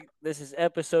This is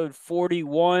episode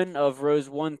 41 of rows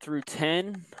 1 through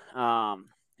 10.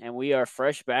 And we are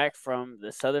fresh back from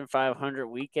the Southern 500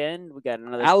 weekend. We got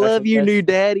another I special love you, new guest.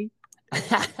 daddy.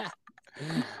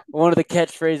 One of the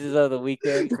catchphrases of the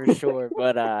weekend for sure.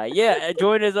 But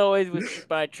joined as always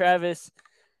by Travis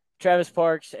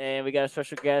Parks, and we got a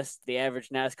special guest, the average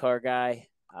NASCAR guy,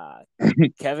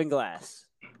 Kevin Glass.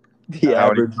 The Howdy.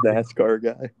 average NASCAR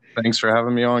guy. Thanks for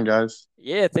having me on, guys.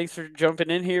 Yeah, thanks for jumping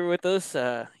in here with us.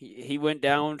 He went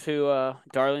down to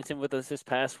Darlington with us this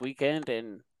past weekend,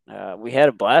 and we had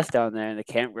a blast down there in the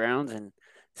campgrounds and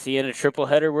seeing a triple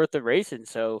header worth of racing.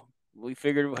 So we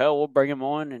figured, hell, we'll bring him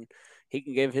on and he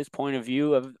can give his point of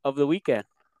view of the weekend.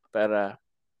 But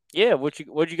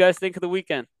what'd you guys think of the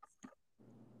weekend?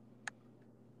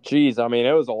 Jeez, I mean,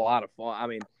 it was a lot of fun. I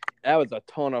mean, that was a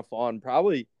ton of fun.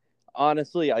 Probably,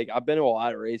 honestly, I've been to a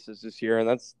lot of races this year, and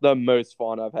that's the most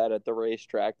fun I've had at the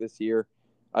racetrack this year.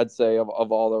 I'd say of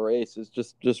all the races,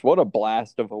 just what a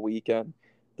blast of a weekend.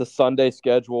 The Sunday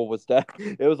schedule was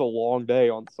it was a long day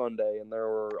on Sunday, and there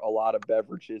were a lot of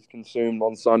beverages consumed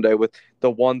on Sunday with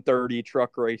the 1:30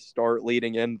 truck race start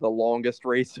leading into the longest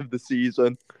race of the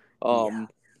season.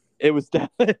 It was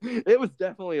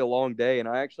definitely a long day, and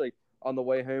I actually on the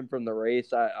way home from the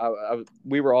race,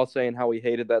 we were all saying how we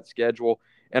hated that schedule,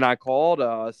 and I called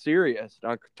Sirius.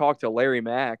 I talked to Larry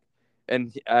Mack,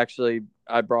 and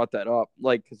I brought that up,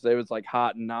 like, because it was like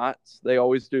hot and knots. They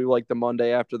always do like the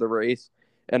Monday after the race,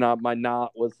 and my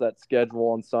knot was that schedule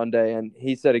on Sunday, and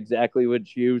he said exactly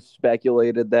what you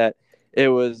speculated, that it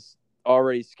was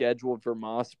already scheduled for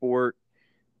Mosport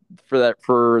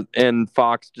and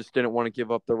Fox just didn't want to give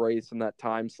up the race in that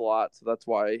time slot, so that's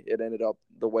why it ended up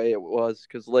the way it was,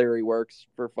 because Larry works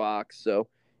for Fox, so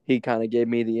he kind of gave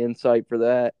me the insight for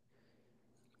that.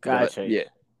 Gotcha. But, yeah,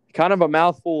 kind of a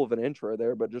mouthful of an intro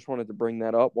there, but just wanted to bring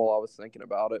that up while I was thinking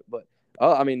about it. But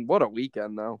I mean, what a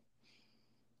weekend though.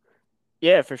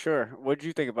 Yeah, for sure. What'd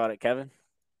you think about it, Kevin?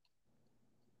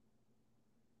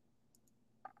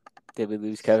 Did we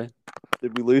lose Kevin?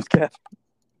 Did we lose Kevin?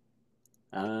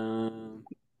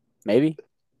 Maybe.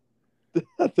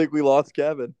 I think we lost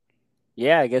Kevin.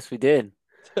 Yeah, I guess we did.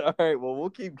 All right, well, we'll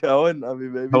keep going. I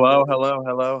mean, maybe. Hello.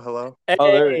 Hey,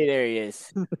 Oh, there he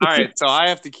is. All right, so I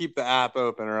have to keep the app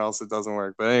open or else it doesn't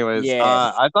work. But anyways, Yeah.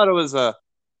 I thought it was a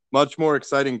much more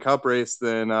exciting Cup race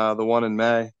than the one in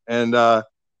May, and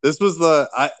this was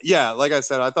like I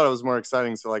said, I thought it was more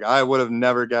exciting. So like, I would have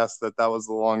never guessed that was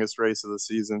the longest race of the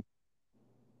season.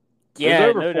 Yeah,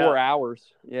 it was over 4 hours.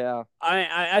 Yeah.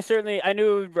 I certainly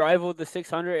knew it would rival the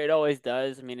 600. It always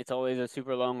does. I mean, it's always a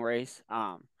super long race.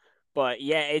 But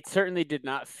yeah, it certainly did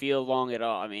not feel long at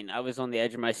all. I mean, I was on the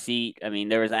edge of my seat. I mean,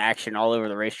 there was action all over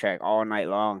the racetrack all night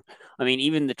long. I mean,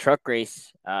 even the truck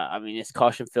race. I mean, as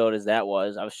caution filled as that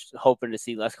was, I was hoping to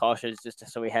see less cautions just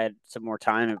so we had some more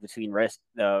time in between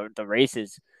the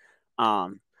races.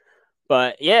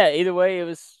 But yeah, either way, it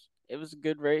was a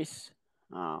good race.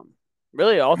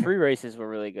 Really, all three races were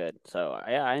really good. So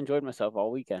yeah, I enjoyed myself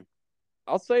all weekend.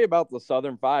 I'll say about the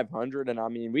Southern 500, and I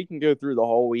mean, we can go through the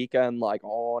whole weekend, like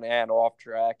on and off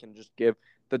track, and just give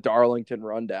the Darlington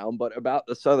rundown. But about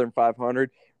the Southern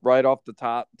 500, right off the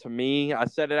top, to me, I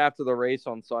said it after the race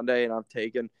on Sunday, and I've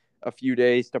taken a few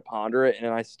days to ponder it,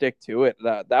 and I stick to it.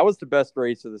 That was the best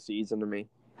race of the season to me.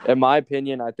 In my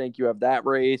opinion, I think you have that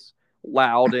race,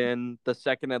 Loudon, the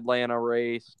second Atlanta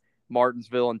race,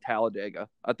 Martinsville, and Talladega.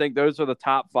 I think those are the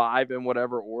top 5 in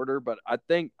whatever order, but I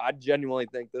genuinely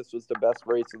think this was the best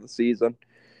race of the season.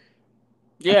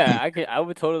 Yeah, I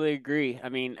would totally agree. I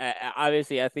mean,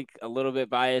 obviously, I think a little bit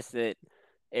biased that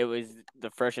it was the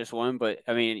freshest one, but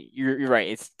I mean, you're right.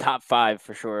 It's top 5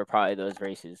 for sure. Probably those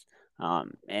races.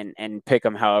 And pick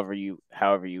them however you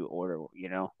order. You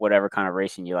know, whatever kind of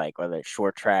racing you like, whether it's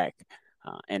short track,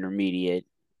 intermediate,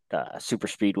 super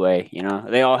speedway. You know,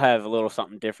 they all have a little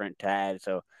something different to add.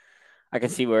 So I can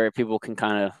see where people can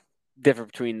kind of differ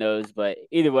between those. But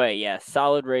either way, yeah,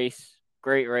 solid race,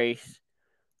 great race.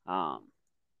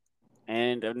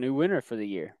 And a new winner for the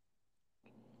year.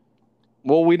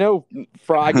 Well, we know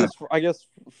I guess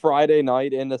Friday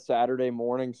night into Saturday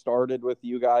morning started with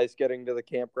you guys getting to the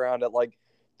campground at like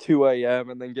 2 a.m.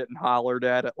 and then getting hollered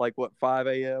at like, what, 5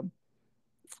 a.m.?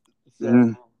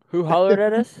 So, Who hollered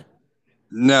at us?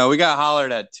 No, we got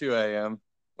hollered at 2 a.m.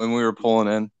 when we were pulling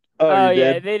in. Oh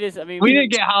yeah, they just. I mean, we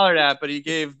didn't get hollered at, but he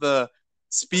gave the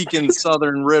speaking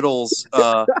Southern riddles.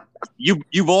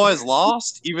 You boys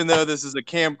lost, even though this is a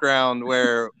campground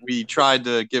where we tried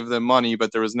to give them money,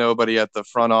 but there was nobody at the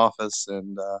front office,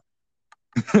 and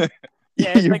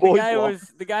Yeah, it's You like the boys guy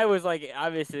lost. was like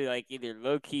obviously like either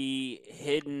low key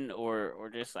hidden or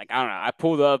just like I don't know. I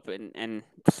pulled up and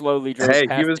slowly drove Hey, he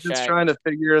past was the just shack. trying to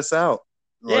figure us out.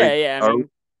 Yeah, Like, yeah. I are mean,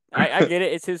 I get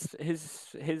it. It's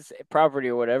his property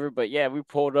or whatever. But yeah, we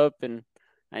pulled up and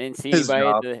I didn't see his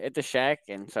anybody job, at the shack,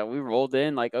 and so we rolled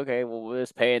in like, okay, well we'll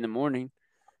just pay in the morning,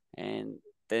 and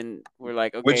then we're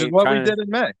like, which is okay, what we trying to did in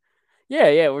May.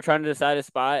 yeah, we're trying to decide a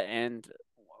spot, and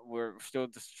we're still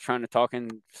just trying to talk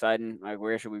and deciding like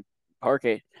where should we park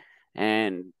it,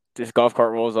 and this golf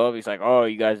cart rolls up. He's like, "Oh,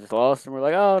 you guys just lost," and we're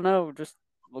like, "Oh no, we're just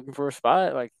looking for a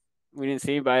spot." Like we didn't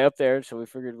see anybody up there, so we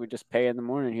figured we'd just pay in the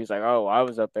morning. He was like, "Oh, I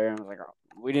was up there," and I was like, "Oh,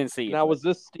 we didn't see you." Now, But was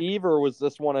this Steve or was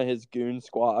this one of his goon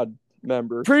squad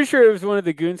members? pretty sure it was one of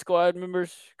the Goon Squad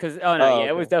members. Cause oh no, Oh, yeah,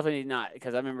 it was okay. definitely not.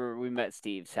 Because I remember we met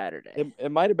Steve Saturday.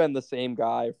 It might have been the same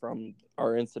guy from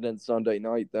our incident Sunday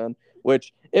night then.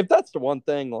 Which, if that's the one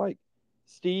thing, like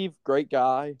Steve, great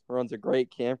guy, runs a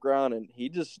great campground, and he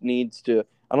just needs to.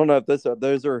 I don't know if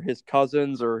those are his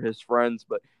cousins or his friends,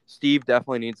 but Steve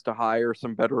definitely needs to hire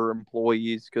some better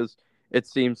employees because it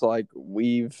seems like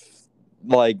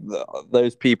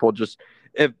those people just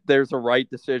if there's a right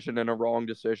decision and a wrong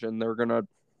decision, they're gonna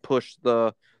push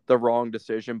the wrong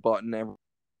decision button.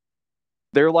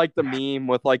 They're like the meme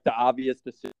with like the obvious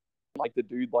decision, like the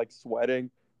dude like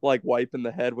sweating, like wiping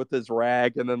the head with his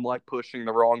rag, and then like pushing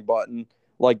the wrong button.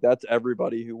 Like that's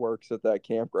everybody who works at that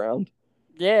campground.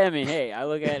 Yeah, I mean, hey, I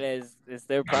look at it as it's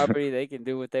their property. They can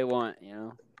do what they want, you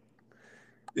know.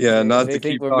 Yeah, If not they to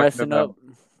think keep we're talking messing up,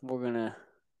 about we're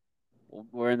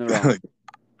we're in the wrong.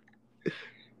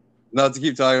 not to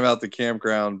keep talking about the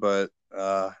campground, but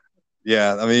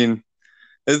yeah, I mean,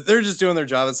 they're just doing their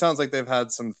job. It sounds like they've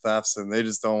had some thefts, and they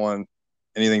just don't want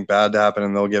anything bad to happen,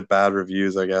 and they'll get bad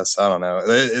reviews. I guess I don't know.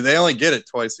 They only get it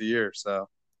twice a year, so.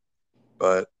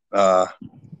 But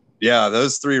yeah,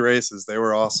 those 3 races, they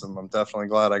were awesome. I'm definitely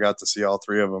glad I got to see all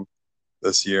 3 of them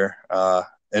this year.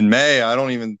 In May, I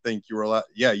don't even think you were allowed.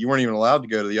 Yeah, you weren't even allowed to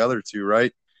go to the other 2,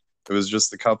 right? It was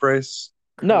just the Cup race.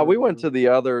 No, we went to the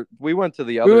other. We went to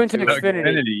the We other went to two.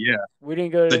 Xfinity. Yeah. We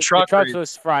didn't go The to the truck trucks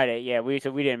was race. Friday. Yeah, we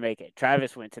didn't make it.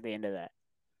 Travis went to the end of that.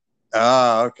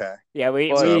 Ah, okay. Yeah, But he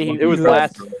it was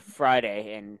left last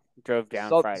Friday and drove down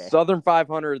Friday. Southern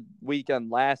 500 weekend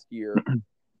last year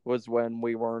was when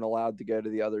we weren't allowed to go to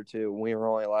the other 2. We were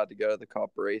only allowed to go to the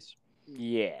Cup race.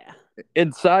 Yeah.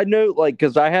 And side note, like,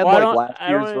 because I had last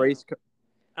year's race.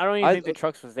 I don't even think the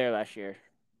trucks was there last year.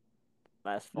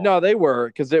 Last fall. No, they were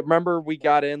because remember we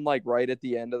got in like right at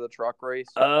the end of the truck race.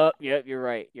 Yep, you're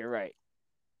right. You're right.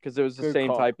 Because it was the Good same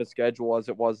call. Type of schedule as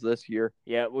it was this year.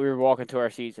 Yeah, we were walking to our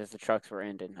seats as the trucks were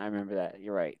ending. I remember that.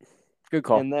 You're right. Good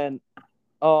call. And then,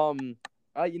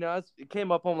 it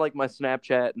came up on like my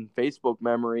Snapchat and Facebook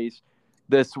memories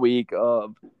this week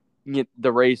of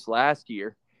the race last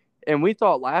year. And we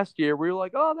thought last year, we were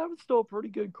like, oh, that was still a pretty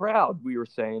good crowd, we were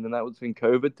saying. And that was in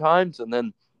COVID times. And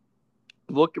then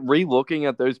re-looking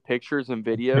at those pictures and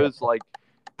videos, like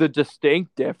the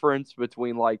distinct difference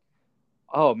between like,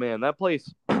 oh man, that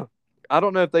place, I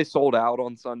don't know if they sold out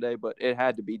on Sunday, but it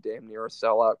had to be damn near a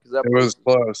sellout because It was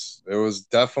close. It was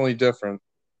definitely different.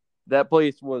 That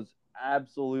place was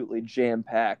absolutely jam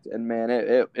packed, and man,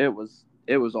 it was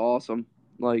awesome.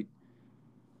 Like,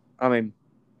 I mean,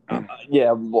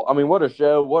 yeah, I mean, what a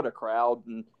show, what a crowd,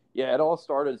 and yeah, it all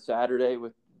started Saturday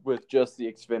with just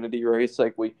the Xfinity race.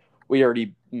 Like we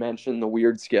already mentioned the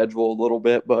weird schedule a little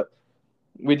bit, but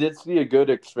we did see a good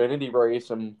Xfinity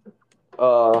race and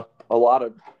a lot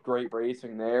of great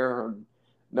racing there. And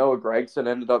Noah Gragson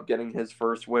ended up getting his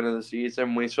first win of the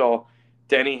season. We saw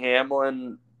Denny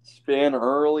Hamlin spin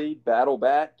early, battle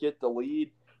back, get the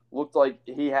lead. Looked like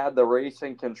he had the race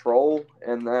in control,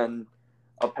 and then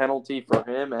a penalty for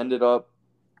him ended up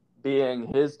being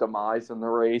his demise in the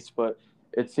race. But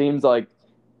it seems like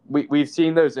we've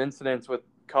seen those incidents with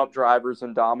Cup drivers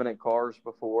and dominant cars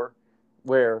before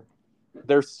where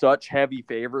they're such heavy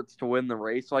favorites to win the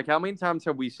race. Like, how many times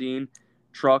have we seen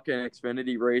truck and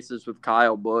Xfinity races with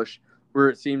Kyle Busch where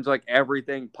it seems like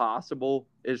everything possible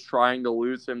is trying to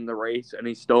lose him the race and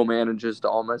he still manages to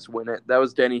almost win it? That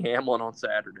was Denny Hamlin on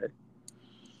Saturday.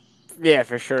 Yeah,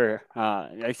 for sure.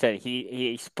 Like I said,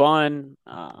 he spun,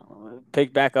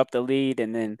 picked back up the lead,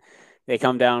 and then they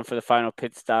come down for the final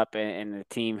pit stop, and the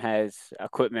team has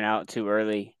equipment out too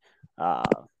early.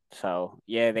 So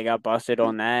yeah, they got busted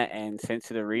on that and sent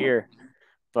to the rear.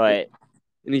 But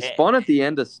and he spun at the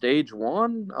end of stage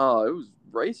 1. It was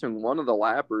racing one of the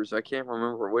lappers. I can't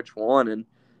remember which one, and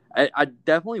I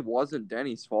definitely wasn't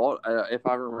Denny's fault. If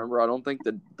I remember, I don't think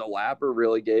the lapper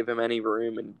really gave him any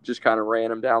room and just kind of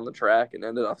ran him down the track and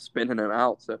ended up spinning him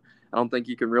out. So I don't think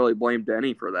you can really blame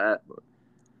Denny for that. But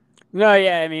No,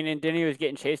 yeah, I mean, and Denny was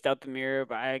getting chased out the mirror,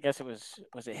 but I guess it was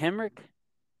it Hemrick?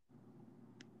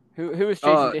 Who was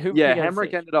chasing? Who did he Yeah, get on Hemrick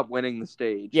stage? ended up winning the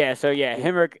stage. Yeah, so yeah,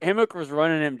 Yeah. Hemrick was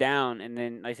running him down, and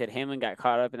then like I said, Hamlin got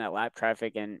caught up in that lap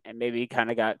traffic, and maybe he kind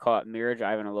of got caught mirror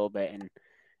driving a little bit, and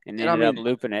And I ended up mean,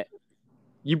 looping it.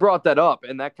 you brought that up,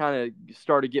 and that kind of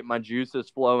started getting my juices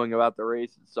flowing about the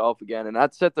race itself again. And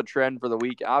that set the trend for the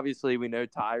week. Obviously, we know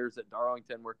tires at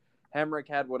Darlington where Hemrick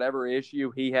had whatever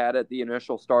issue he had at the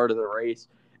initial start of the race,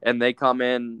 and they come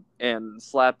in and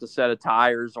slapped a set of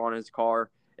tires on his car,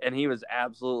 and he was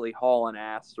absolutely hauling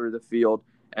ass through the field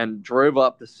and drove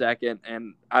up the second.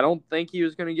 And I don't think he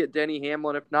was going to get Denny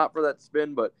Hamlin if not for that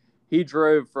spin, but he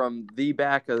drove from the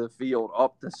back of the field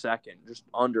up to second, just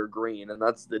under green, and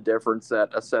that's the difference that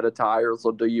a set of tires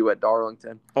will do you at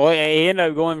Darlington. Well, he ended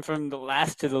up going from the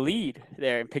last to the lead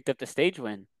there and picked up the stage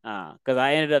win. Because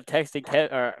I ended up texting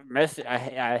or message. I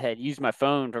had used my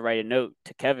phone to write a note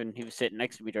to Kevin. He was sitting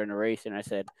next to me during the race, and I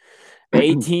said, "The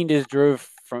 18 just drove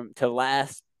from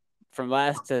last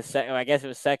to second. I guess it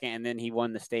was second, and then he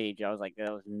won the stage." I was like,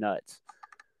 "That was nuts."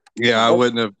 Yeah, I But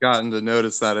wouldn't have gotten to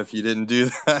notice that if you didn't do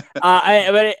that.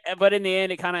 but in the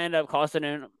end, it kind of ended up costing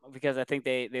him because I think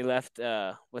they left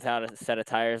without a set of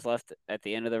tires left at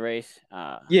the end of the race.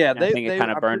 Yeah, And I think it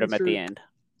kind of I'm burned pretty him at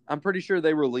the sure end.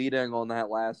 they were leading on that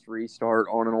last restart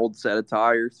on an old set of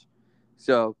tires.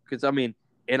 So, because I mean,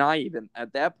 and I even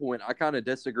at that point I kind of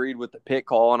disagreed with the pit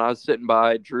call, and I was sitting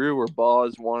by Drew or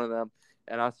Buzz, one of them,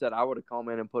 and I said I would have come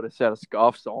in and put a set of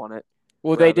scuffs on it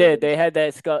Well, they rather did. than. They had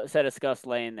that set of scuffs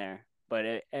laying there, but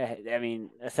I mean,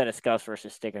 a set of scuffs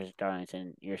versus stickers at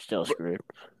Darlington, you're still screwed.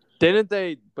 Didn't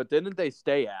they? But didn't they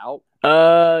stay out?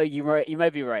 You right. You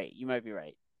might be right. You might be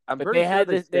right. I'm But pretty they sure had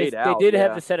they this. stayed They out. did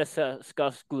have Yeah. the set of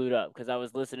scuffs glued up because I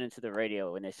was listening to the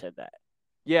radio when they said that.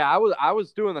 Yeah, I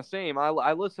was doing the same.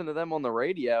 I listened to them on the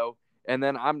radio, and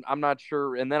then I'm not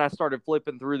sure. And then I started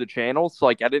flipping through the channels, so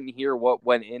like I didn't hear what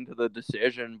went into the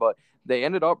decision, but they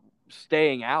ended up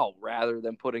staying out rather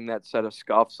than putting that set of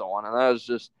scuffs on, and that was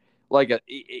just like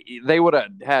they would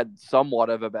have had somewhat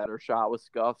of a better shot with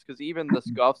scuffs because even the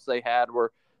scuffs they had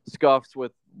were scuffs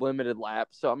with limited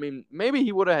laps. So I mean, maybe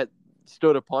he would have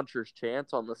stood a puncher's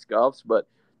chance on the scuffs, but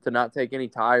to not take any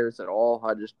tires at all,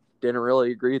 I just didn't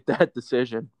really agree with that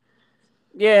decision.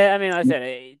 Yeah, I mean, like I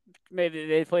said, maybe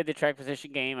they played the track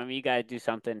position game. I mean, you got to do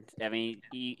something. I mean,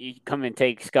 you come and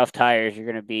take scuffed tires, you're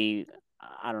going to be,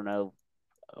 I don't know,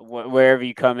 wherever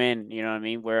you come in. You know what I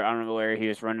mean? Where I don't know where he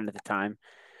was running at the time,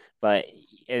 but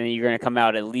and you're going to come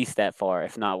out at least that far,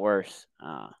 if not worse.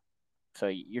 So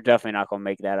you're definitely not going to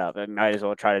make that up. I might as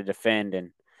well try to defend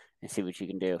and see what you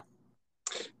can do.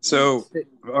 So,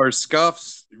 are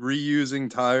scuffs reusing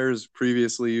tires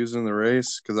previously used in the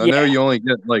race? Because I know you only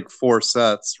get like 4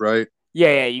 sets, right?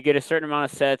 Yeah, you get a certain amount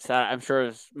of sets. I'm sure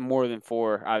it's more than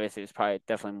 4. Obviously, it's probably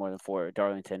definitely more than 4 at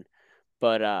Darlington.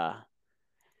 But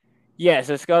yeah,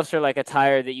 so scuffs are like a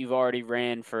tire that you've already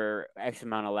ran for X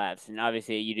amount of laps, and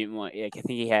obviously you didn't want. Like, I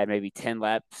think he had maybe 10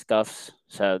 lap scuffs,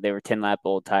 so they were 10 lap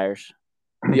old tires.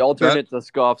 The alternate to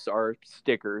scuffs are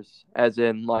stickers, as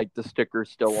in like the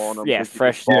stickers still on them. Yeah,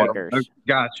 fresh stickers.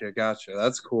 Gotcha.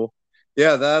 That's cool.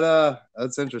 Yeah,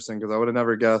 that's interesting because I would have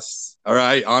never guessed, or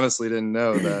I honestly didn't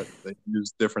know that they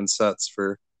use different sets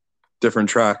for different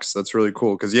tracks. That's really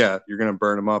cool because yeah, you're gonna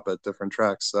burn them up at different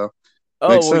tracks. So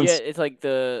makes Well, yeah, sense. it's like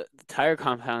the tire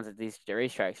compounds at these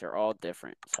racetracks are all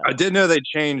different. So. I did know they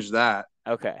changed that.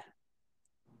 Okay.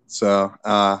 So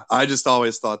I just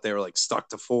always thought they were like stuck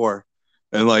to 4.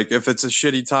 And like if it's a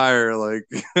shitty tire, like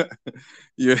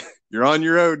you're on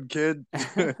your own, kid.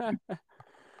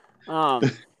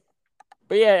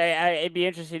 But yeah, it'd be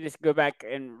interesting to go back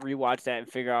and rewatch that and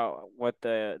figure out what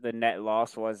the net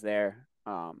loss was there,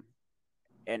 and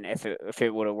if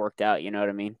it would have worked out. You know what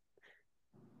I mean?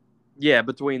 Yeah,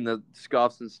 between the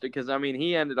scuffs and because I mean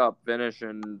he ended up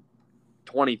finishing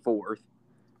 24th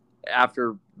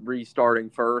after restarting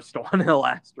first on the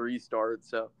last restart.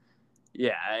 So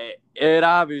yeah, it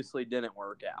obviously didn't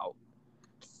work out.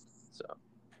 So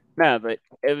no, but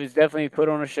it was definitely put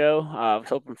on a show. I was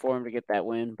hoping for him to get that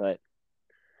win, but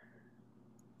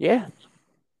yeah.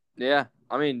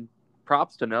 I mean,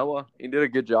 props to Noah. He did a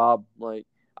good job. Like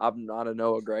I'm not a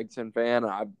Noah Gragson fan.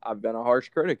 I've been a harsh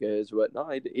critic of his, but no,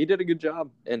 he did a good job,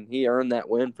 and he earned that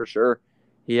win for sure.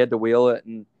 He had to wheel it,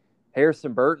 and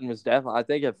Harrison Burton was definitely. I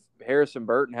think if Harrison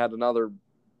Burton had another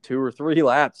 2 or 3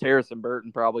 laps, Harrison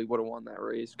Burton probably would have won that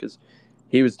race because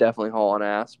he was definitely hauling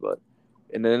ass. But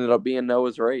it ended up being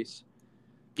Noah's race.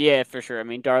 Yeah, for sure. I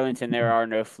mean, Darlington, there are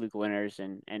no fluke winners,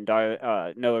 and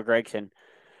Noah Gragson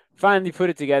finally put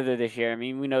it together this year. I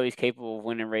mean, we know he's capable of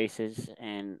winning races,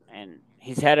 and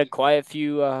he's had a quiet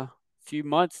few few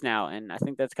months now, and I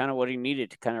think that's kind of what he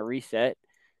needed to kind of reset.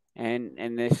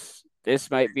 And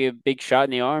this might be a big shot in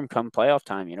the arm come playoff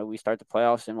time. You know, we start the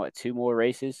playoffs in what, 2 more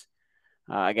races?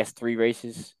 I guess 3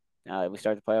 races. We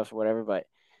start the playoffs or whatever, but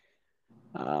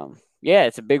yeah,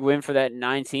 it's a big win for that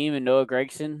 9 team and Noah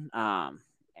Gragson.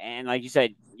 And like you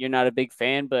said, you're not a big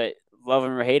fan, but love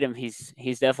him or hate him, he's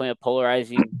definitely a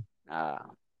polarizing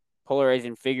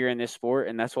figure in this sport,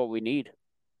 and that's what we need.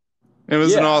 It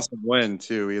was an awesome win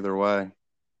too, either way.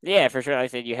 Yeah, for sure. Like I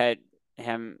said, you had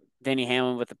Denny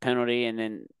Hamlin with the penalty, and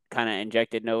then kind of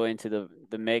injected Noah into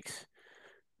the mix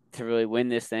to really win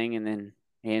this thing, and then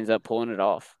he ends up pulling it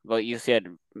off. But you said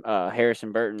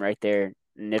Harrison Burton right there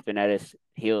nipping at his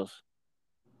heels,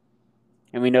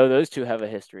 and we know those two have a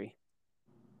history.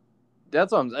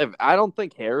 That's what I'm saying. I don't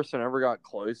think Harrison ever got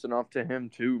close enough to him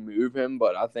to move him,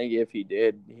 but I think if he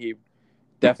did, he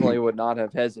definitely would not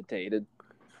have hesitated.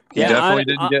 He definitely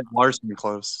didn't get Larson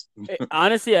close.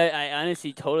 Honestly, I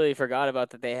honestly totally forgot about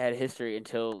that they had history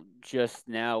until just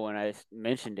now when I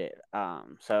mentioned it.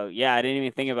 So yeah, I didn't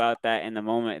even think about that in the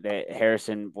moment that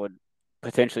Harrison would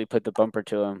potentially put the bumper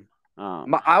to him.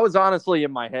 I was honestly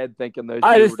in my head thinking those.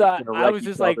 I was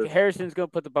just like, Harrison's gonna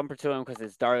put the bumper to him because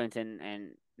it's Darlington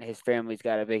and his family's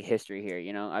got a big history here.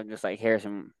 You know, I'm just like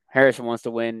Harrison wants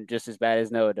to win just as bad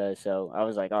as Noah does. So I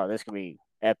was like, oh, this could be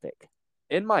epic.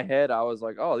 In my head, I was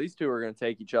like, oh, these two are going to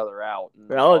take each other out.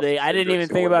 I didn't even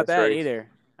think about that either.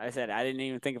 I said I didn't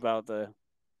even think about the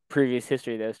previous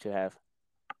history those two have.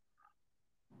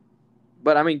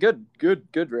 But I mean, good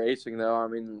racing though. I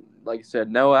mean, like I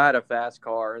said, Noah had a fast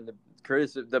car, and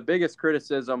the biggest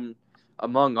criticism,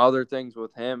 among other things,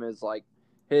 with him is like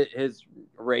his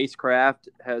racecraft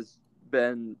has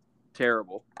been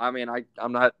terrible. I mean,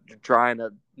 I'm not trying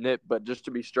to nit, but just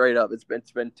to be straight up, it's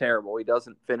been terrible. He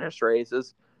doesn't finish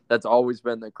races. That's always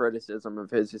been the criticism of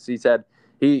his. He said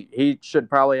he should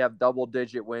probably have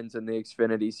double-digit wins in the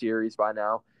Xfinity Series by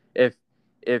now. If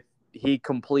he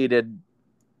completed,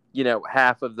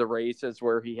 half of the races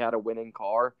where he had a winning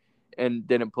car and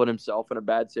didn't put himself in a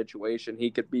bad situation,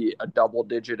 he could be a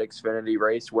double-digit Xfinity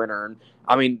race winner, and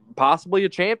I mean, possibly a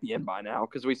champion by now,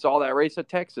 because we saw that race at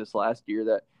Texas last year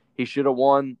that he should have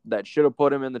won, that should have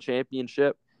put him in the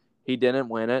championship. He didn't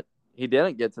win it. He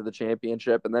didn't get to the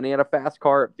championship. And then he had a fast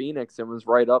car at Phoenix and was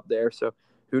right up there. So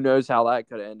who knows how that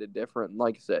could have ended different. And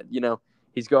like I said,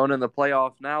 he's going in the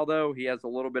playoffs now, though. He has a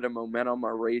little bit of momentum,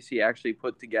 a race he actually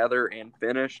put together and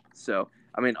finished. So,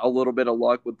 I mean, a little bit of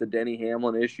luck with the Denny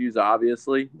Hamlin issues,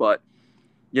 obviously. But,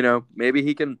 maybe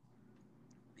he can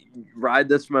ride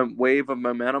this wave of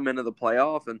momentum into the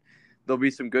playoff, and there'll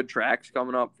be some good tracks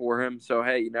coming up for him. So,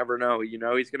 hey, you never know. He's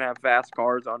going to have fast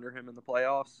cars under him in the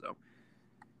playoffs. So,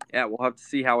 yeah, we'll have to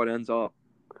see how it ends up.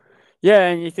 Yeah,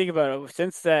 and you think about it,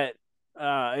 since that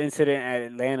incident at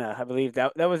Atlanta, I believe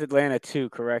that was Atlanta 2,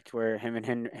 correct, where him and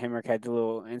Hemrick had the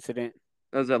little incident?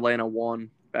 That was Atlanta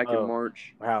 1 back in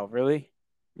March. Wow, really?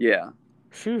 Yeah.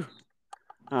 Phew.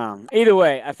 Either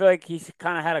way, I feel like he's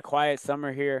kind of had a quiet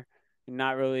summer here and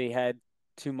not really had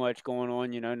too much going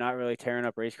on, not really tearing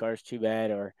up race cars too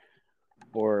bad or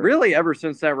really ever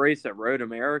since that race at Road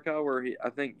America where I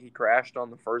think he crashed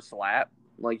on the first lap.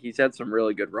 Like, he's had some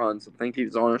really good runs. I think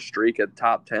he's on a streak at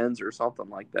top 10s or something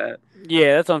like that.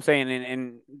 Yeah, that's what I'm saying.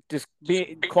 And just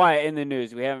be quiet in the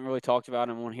news. We haven't really talked about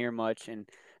him on here much, and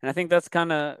I think that's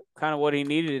kind of what he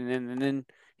needed. And then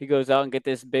he goes out and get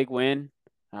this big win.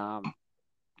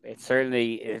 It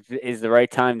certainly is the right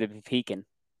time to be peaking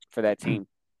for that team.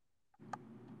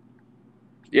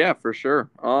 Yeah, for sure.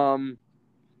 I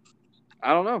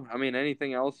don't know. I mean,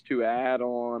 anything else to add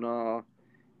on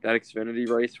that Xfinity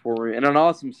race for me? And an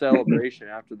awesome celebration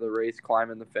after the race,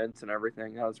 climbing the fence and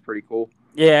everything. That was pretty cool.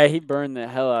 Yeah, he burned the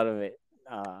hell out of it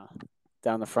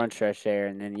down the front stretch there,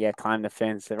 and then climbed the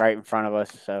fence right in front of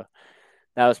us. So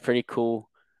that was pretty cool.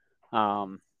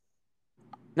 No,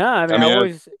 I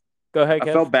always go ahead, Kev.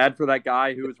 I felt bad for that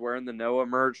guy who was wearing the Noah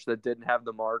merch that didn't have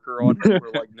the marker on it.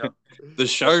 We're like, no, the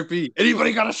Sharpie.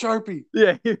 Anybody got a Sharpie?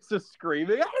 Yeah, he was just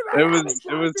screaming. It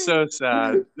was so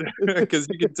sad because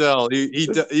you could tell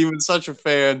he was such a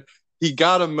fan. He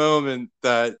got a moment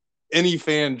that any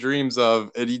fan dreams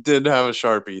of, and he did have a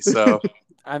Sharpie. So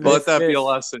let that be a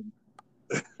lesson.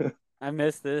 I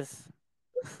missed this.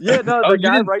 Yeah, no, the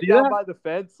guy right down by the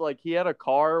fence, like, he had a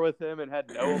car with him and had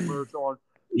Noah merch on.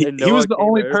 He was the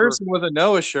only person with a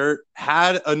Noah shirt,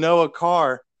 had a Noah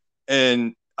car,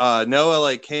 and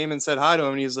Noah came and said hi to him,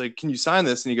 and he was like, "Can you sign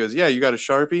this?" And he goes, "Yeah, you got a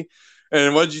Sharpie?"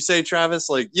 And what did you say, Travis?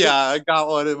 Like, yeah, I got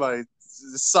one in my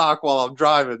sock while I'm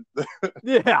driving,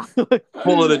 Yeah.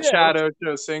 pulling a Yeah. Chad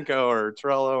Ochocinco or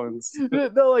Trello,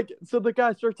 and No, like, so the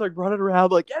guy starts like running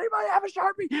around like, anybody have a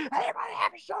Sharpie? Anybody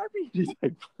have a Sharpie? He's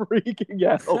like freaking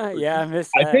out. Yeah, I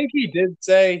missed I that. think he did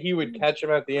say he would catch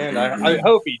him at the end. I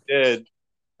hope he did.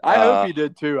 I hope he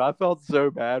did too. I felt so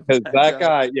bad for Because that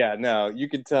guy, yeah, no, you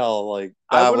could tell like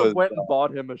I that would have was. went and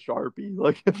bought him a Sharpie,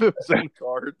 like if it was on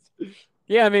cards.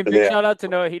 Yeah, I mean, big Yeah. shout out to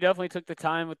Noah. He definitely took the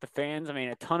time with the fans. I mean,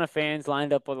 a ton of fans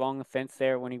lined up along the fence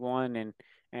there when he won,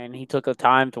 and he took the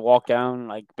time to walk down,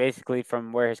 like basically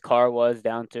from where his car was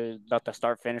down to about the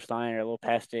start finish line or a little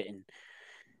past it,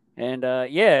 and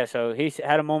yeah, so he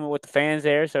had a moment with the fans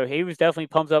there. So he was definitely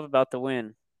pumped up about the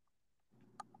win.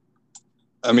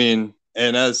 I mean,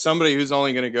 and as somebody who's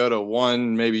only going to go to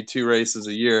one, maybe two races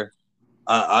a year,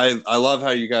 I love how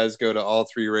you guys go to all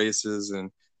three races.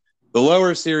 And the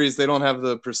lower series, they don't have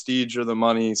the prestige or the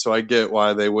money, so I get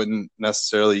why they wouldn't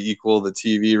necessarily equal the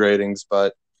TV ratings.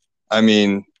 But I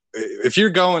mean, if you're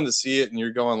going to see it and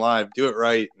you're going live, do it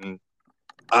right. And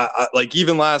I like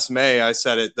even last May, I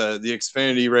said it. The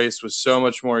Xfinity race was so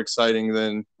much more exciting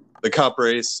than the Cup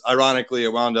race. Ironically,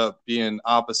 it wound up being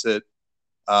opposite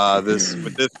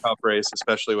this Cup race,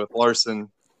 especially with Larson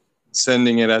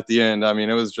sending it at the end. I mean,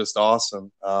 it was just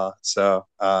awesome. So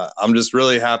I'm just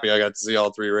really happy I got to see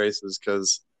all three races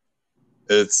because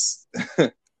it's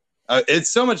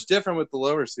it's so much different with the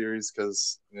lower series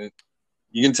because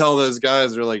you can tell those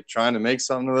guys are like trying to make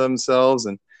something of themselves,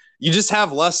 and you just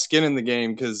have less skin in the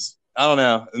game because I don't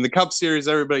know. In the Cup series,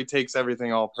 everybody takes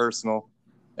everything all personal,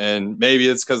 and maybe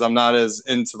it's because I'm not as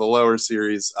into the lower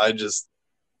series.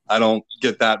 I don't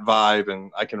get that vibe,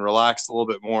 and I can relax a little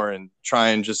bit more and try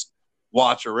and just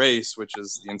watch a race, which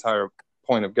is the entire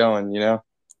point of going, you know?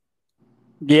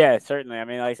 Yeah, certainly. I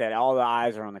mean, like I said, all the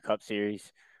eyes are on the Cup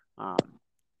Series.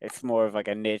 It's more of like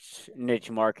a niche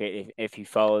market if you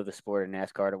follow the sport of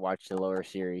NASCAR to watch the lower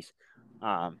series.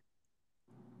 But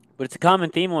it's a common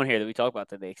theme on here that we talk about,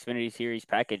 that the Xfinity Series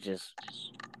package is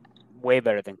way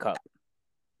better than Cup.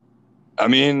 I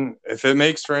mean, if it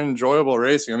makes for enjoyable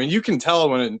racing, I mean, you can tell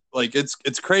when it like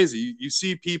it's crazy. You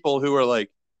see people who are like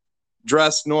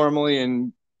dressed normally,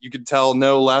 and you could tell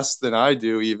no less than I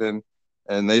do even,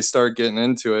 and they start getting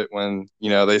into it when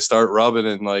they start rubbing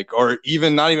and like, or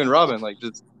even not even rubbing, like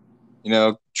just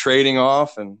trading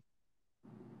off and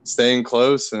staying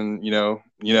close, and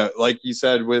like you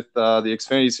said with the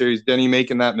Xfinity Series, Denny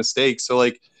making that mistake. So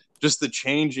like just the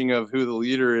changing of who the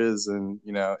leader is, and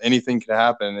anything could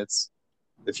happen. It's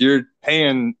if you're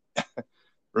paying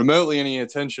remotely any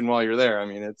attention while you're there, I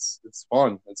mean, it's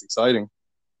fun. It's exciting.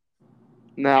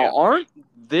 Now, aren't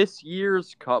this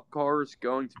year's Cup cars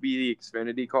going to be the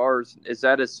Xfinity cars? Is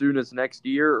that as soon as next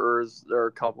year, or is there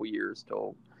a couple years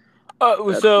till?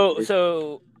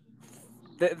 So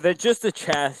the just the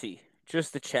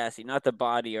chassis, not the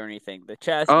body or anything. The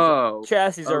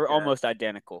chassis are almost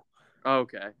identical.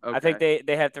 Okay. I think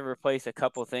they have to replace a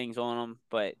couple things on them,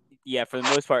 but yeah, for the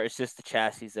most part, it's just the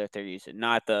chassis that they're using,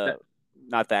 not the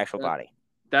actual body.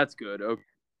 That's good. Okay.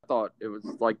 I thought it was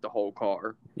like the whole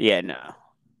car. Yeah, no.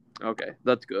 Okay,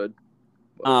 that's good.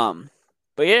 But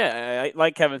yeah,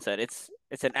 like Kevin said, it's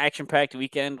an action-packed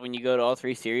weekend when you go to all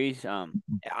three series.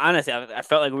 Honestly, I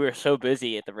felt like we were so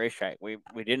busy at the racetrack, we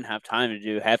didn't have time to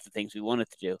do half the things we wanted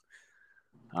to do.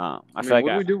 I feel like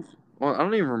what did we do? Well, I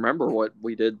don't even remember what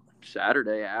we did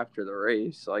Saturday after the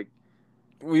race. Like,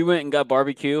 we went and got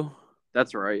barbecue.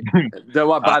 That's right.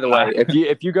 By the way,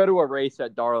 if you go to a race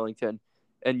at Darlington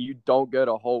and you don't go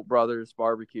to Holt Brothers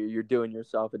Barbecue, you're doing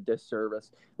yourself a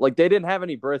disservice. Like, they didn't have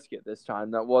any brisket this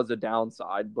time. That was a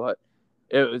downside, but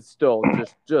it was still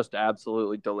just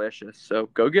absolutely delicious. So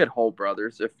go get Holt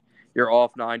Brothers if you're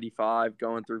off 95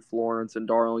 going through Florence and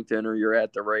Darlington, or you're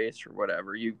at the race or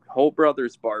whatever. Holt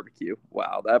Brothers Barbecue.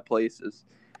 Wow, that place is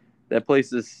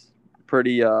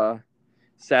pretty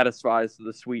satisfies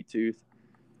the sweet tooth.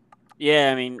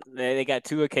 Yeah, I mean, they got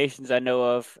two occasions I know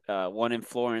of, one in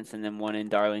Florence and then one in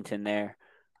Darlington there.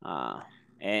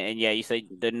 And yeah, you say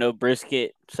there's no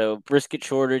brisket, so brisket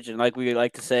shortage, and like we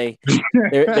like to say,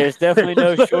 there's definitely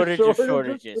no shortage of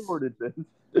shortages.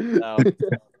 So,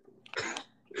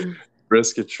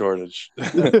 brisket shortage.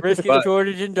 Brisket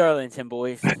shortage in Darlington,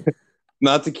 boys.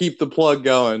 Not to keep the plug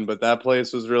going, but that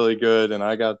place was really good, and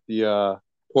I got the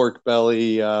pork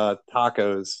belly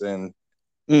tacos, and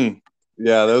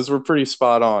yeah, those were pretty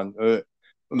spot on. A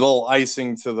little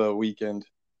icing to the weekend.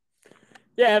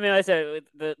 Yeah, I mean, like I said,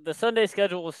 the Sunday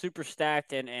schedule was super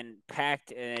stacked and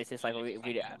packed, and it's just like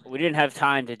we didn't have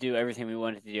time to do everything we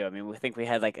wanted to do. I mean, we think we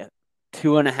had like a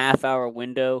 2.5 hour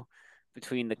window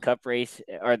between the Cup race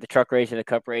or the truck race and the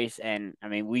Cup race, and I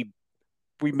mean, we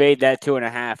we made that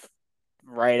 2.5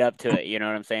 right up to it. You know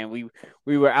what I'm saying?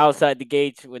 We were outside the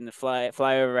gates when the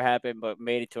flyover happened, but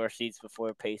made it to our seats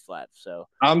before pace lap. So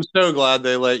I'm so glad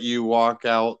they let you walk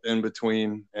out in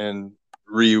between and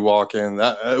re-walk in.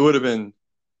 That it would have been.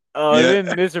 it'd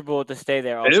been miserable to stay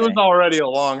there all day. It was already a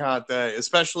long, hot day,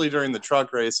 especially during the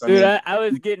truck race. Dude, I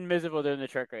was getting miserable during the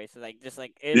truck race. Like, just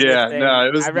like it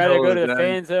was. I'd rather go to the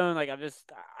fan zone. Like,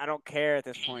 I don't care at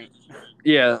this point.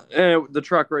 Yeah, the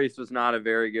truck race was not a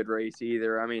very good race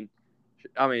either. I mean,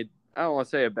 I don't want to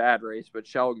say a bad race, but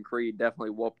Sheldon Creed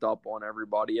definitely whooped up on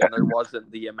everybody, and there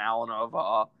wasn't the amount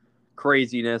of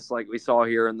craziness like we saw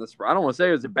here in this. I don't want to say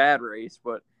it was a bad race,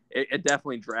 but it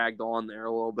definitely dragged on there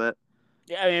a little bit.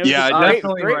 Yeah, I mean, it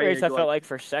was a great race. I felt like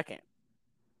for second.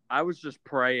 I was just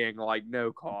praying, like,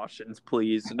 no cautions,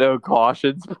 please. No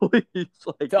cautions, please.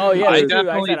 Like, I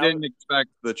definitely didn't expect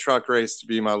the truck race to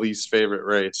be my least favorite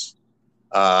race.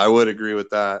 I would agree with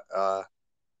that.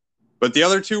 But the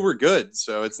other two were good,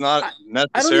 so it's not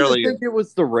necessarily. I don't even think it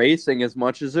was the racing as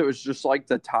much as it was just like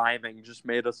the timing just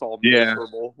made us all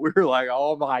miserable. We were like,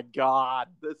 "Oh my god,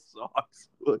 this sucks."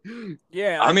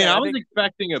 Yeah, I was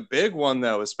expecting a big one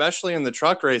though, especially in the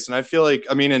truck race, and I feel like,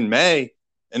 in May,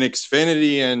 in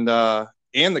Xfinity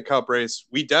and the Cup race,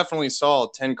 we definitely saw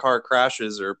 10-car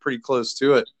crashes or pretty close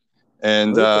to it,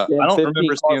 and I don't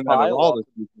remember seeing that at all this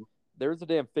season. There was a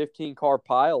damn 15-car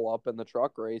pile up in the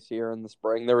truck race here in the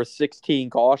spring. There were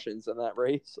 16 cautions in that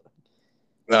race.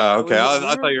 Okay.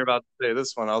 I thought you were about to say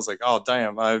this one. I was like, oh,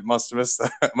 damn, I must have missed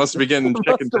that. Must have been getting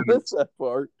chicken tenders. Missed that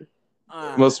part.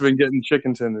 Must have been getting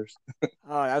chicken tenders.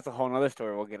 Oh, that's a whole other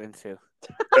story we'll get into.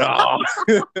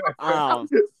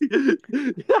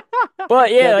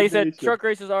 But yeah, like I said, truck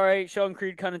race was all right. Sheldon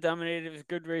Creed kind of dominated. It was a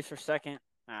good race for second.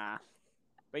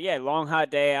 But yeah, long, hot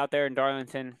day out there in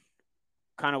Darlington.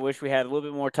 Kind of wish we had a little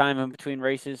bit more time in between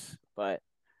races, but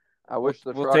I wish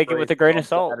we'll take it with a grain of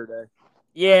salt. Saturday.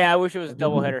 Yeah, I wish it was a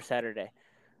doubleheader Saturday.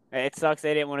 It sucks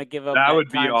they didn't want to give up that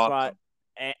would be awesome. Slot.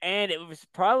 And it was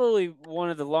probably one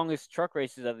of the longest truck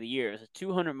races of the year. It was a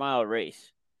 200-mile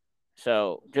race.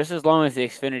 So just as long as the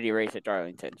Xfinity race at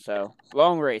Darlington. So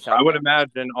long race. I would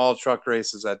imagine all truck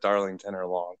races at Darlington are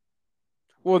long.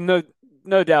 Well,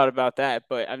 no doubt about that,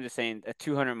 but I'm just saying a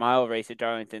 200-mile race at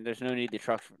Darlington, there's no need the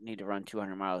trucks need to run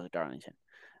 200 miles at Darlington.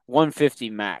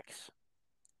 150 max.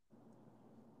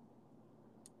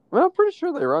 Well, I'm pretty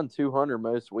sure they run 200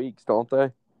 most weeks, don't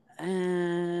they?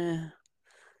 I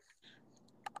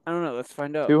don't know. Let's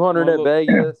find out. 200 at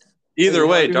Vegas. Either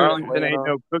way, Darlington ain't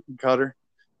no cookie cutter.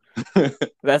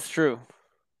 That's true.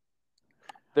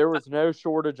 There was no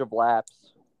shortage of laps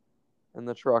in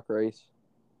the truck race.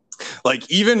 Like,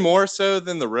 even more so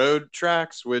than the road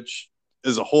tracks, which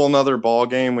is a whole nother ball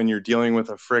game when you're dealing with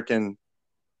a frickin',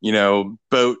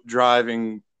 boat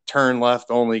driving, turn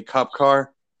left only Cup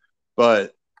car.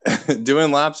 But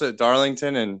doing laps at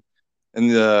Darlington and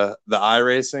the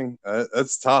iRacing,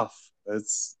 that's tough.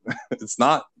 It's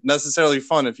not necessarily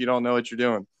fun if you don't know what you're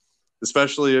doing,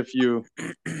 especially if you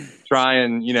try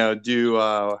and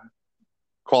do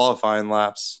qualifying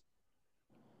laps.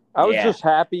 I was just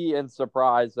happy and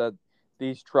surprised that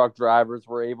these truck drivers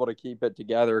were able to keep it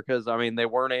together because, they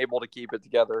weren't able to keep it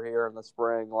together here in the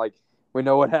spring. Like, we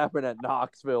know what happened at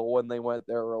Knoxville when they went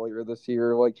there earlier this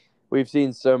year. Like, we've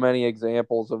seen so many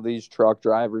examples of these truck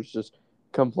drivers just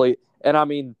complete.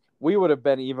 And, we would have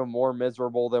been even more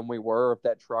miserable than we were if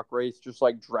that truck race just,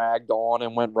 dragged on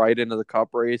and went right into the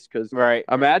Cup race. Because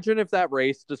imagine if that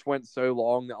race just went so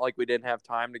long that, we didn't have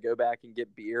time to go back and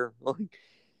get beer.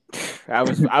 I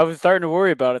was starting to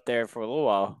worry about it there for a little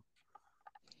while.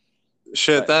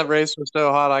 Shit, that race was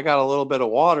so hot. I got a little bit of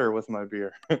water with my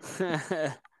beer.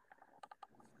 But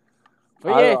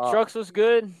yeah, trucks was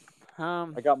good.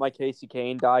 I got my Casey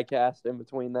Kane die cast in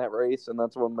between that race, and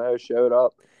that's when Mo showed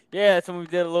up. Yeah, that's when we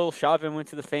did a little shopping, went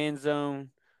to the fan zone,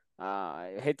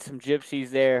 hit some gypsies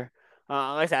there. Like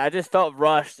I said, I just felt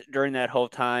rushed during that whole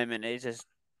time, and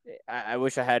I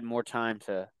wish I had more time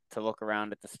to look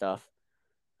around at the stuff.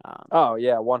 Oh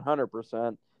yeah,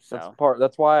 100%.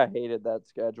 That's why I hated that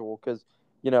schedule because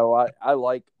I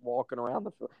like walking around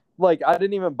I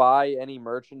didn't even buy any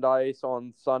merchandise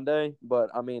on Sunday,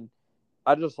 but I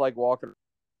just like walking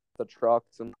the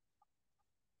trucks and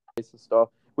stuff.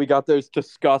 We got those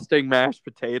disgusting mashed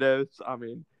potatoes.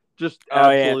 Just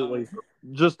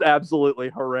absolutely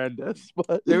horrendous.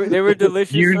 But they were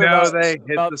delicious. They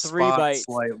hit the spot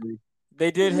slightly.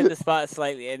 They did hit the spot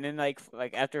slightly, and then like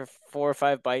after 4 or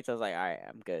 5 bites, I was like, all right,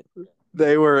 I'm good.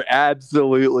 They were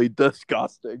absolutely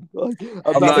disgusting. Like, I'm not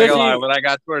gonna lie. Especially- When I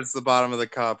got towards the bottom of the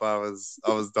cup, I was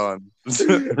done,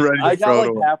 ready I to got throw it like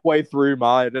away. halfway through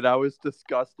mine, and I was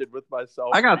disgusted with myself.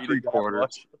 I got for eating that 3/4.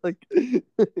 much. Like,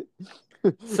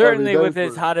 certainly with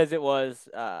those as were- hot as it was,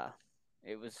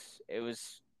 it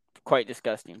was quite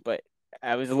disgusting. But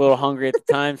I was a little hungry at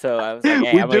the time, so I was like,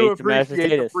 "Hey, we I'm gonna do eat some mashed appreciate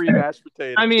the potatoes." free mashed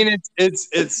potatoes. I mean,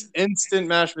 it's instant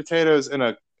mashed potatoes in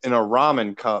a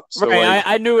ramen cup. So Right, like,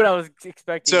 I knew what I was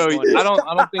expecting. so going in. I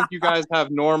don't think you guys have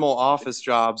normal office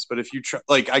jobs, but if you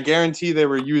like, I guarantee they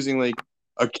were using like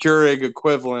a Keurig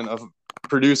equivalent of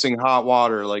producing hot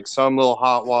water, like some little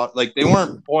hot water. Like they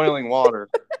weren't boiling water,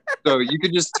 so you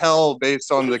could just tell based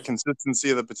on the consistency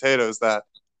of the potatoes that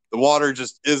the water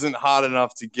just isn't hot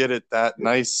enough to get it that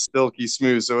nice silky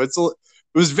smooth. So it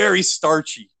was very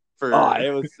starchy.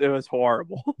 It was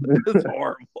horrible. It was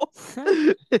horrible.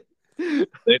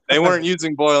 They weren't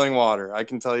using boiling water. I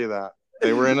can tell you that.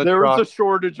 They were in a There truck. was a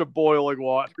shortage of boiling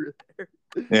water.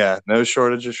 Yeah, no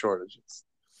shortage of shortages.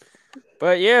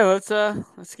 But yeah, let's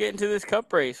get into this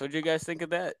cup race. What do you guys think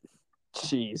of that?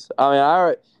 Jeez. I mean,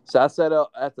 I said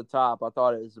at the top, I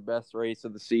thought it was the best race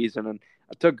of the season, and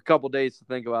I took a couple days to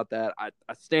think about that. I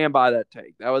stand by that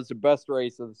take. That was the best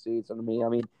race of the season to me. I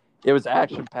mean, it was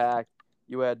action packed.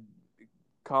 You had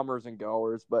comers and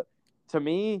goers, but to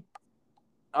me,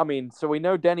 I mean, so we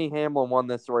know Denny Hamlin won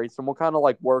this race, and we'll kind of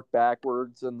like work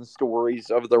backwards in the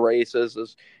stories of the races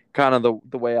is kind of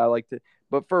the way I like to.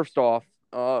 But first off,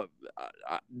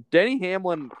 Denny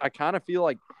Hamlin, I kind of feel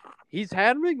like he's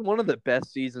having one of the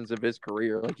best seasons of his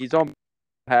career. Like he's on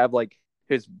have like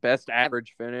his best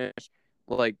average finish,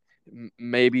 like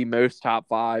maybe most top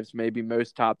fives, maybe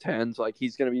most top tens. Like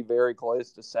he's going to be very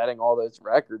close to setting all those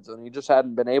records, and he just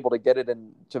hadn't been able to get it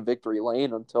into victory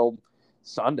lane until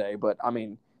Sunday. But I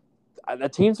mean, the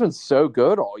team's been so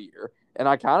good all year, and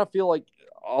I kind of feel like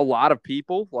a lot of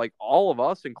people, like all of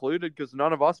us included, because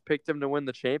none of us picked him to win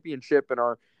the championship in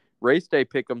our race day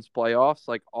pick'ems playoffs.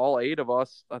 Like all 8 of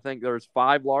us, I think there's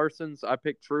 5 Larsons. I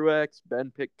picked Truex, Ben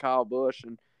picked Kyle Busch,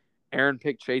 and Aaron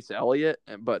picked Chase Elliott.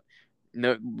 But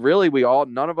no, really,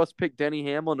 none of us picked Denny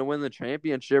Hamlin to win the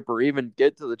championship or even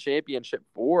get to the championship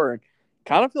 4. And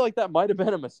kind of feel like that might have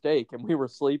been a mistake, and we were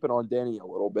sleeping on Denny a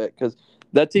little bit because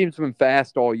that team's been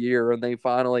fast all year, and they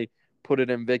finally put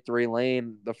it in victory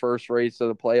lane the first race of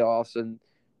the playoffs, and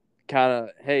kind of,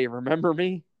 hey, remember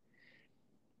me?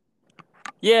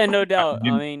 Yeah, no doubt.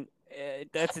 I mean,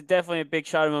 that's definitely a big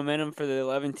shot of momentum for the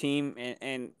 11 team,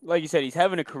 and like you said, he's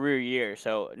having a career year.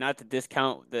 So not to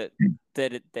discount that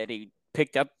he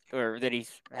picked up or that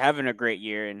he's having a great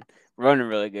year and running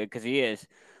really good because he is.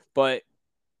 But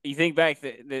you think back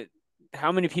that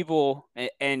how many people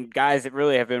and guys that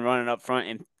really have been running up front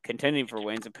and contending for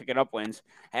wins and picking up wins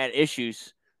had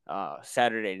issues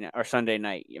Saturday or Sunday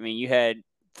night. I mean, you had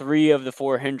 3 of the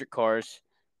 4 Hendrick cars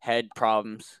had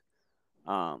problems.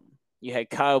 You had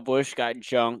Kyle Busch got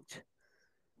junked.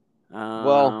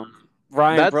 Ryan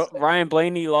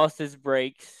Blaney lost his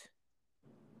brakes.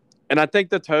 And I think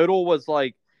the total was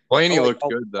like Blaney looked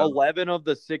good though. 11 of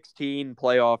the 16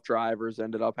 playoff drivers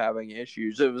ended up having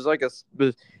issues. It was like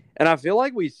and I feel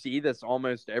like we see this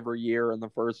almost every year in the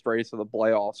first race of the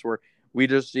playoffs where we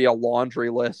just see a laundry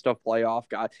list of playoff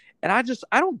guys. And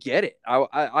I don't get it.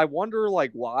 I wonder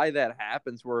like why that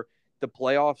happens where the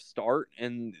playoffs start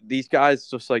and these guys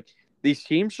just like these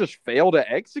teams just fail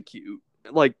to execute.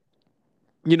 Like,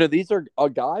 you know, these are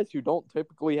guys who don't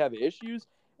typically have issues.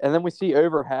 And then we see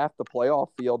over half the playoff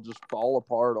field just fall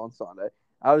apart on Sunday.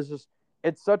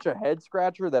 It's such a head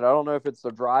scratcher that I don't know if it's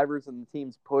the drivers and the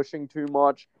teams pushing too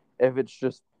much, if it's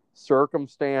just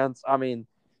circumstance. I mean,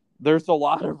 there's a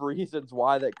lot of reasons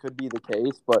why that could be the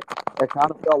case, but it kind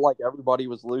of felt like everybody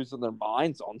was losing their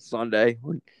minds on Sunday.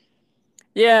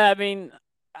 Yeah, I mean,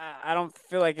 I don't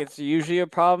feel like it's usually a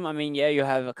problem. I mean, yeah, you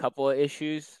have a couple of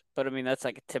issues, but I mean, that's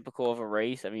like typical of a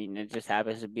race. I mean, it just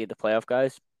happens to be the playoff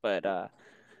guys. But,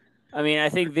 I mean, I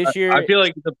think this year. I feel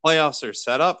like the playoffs are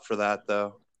set up for that,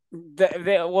 though.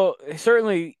 Well,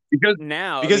 certainly because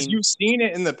now. Because you've seen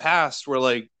it in the past where,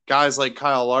 like, guys like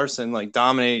Kyle Larson, like,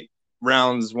 dominate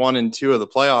rounds 1 and 2 of the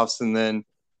playoffs, and then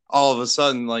all of a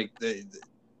sudden, like, they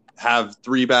have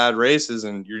 3 bad races,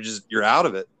 and you're out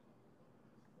of it.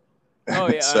 Oh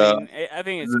yeah, So, I mean, I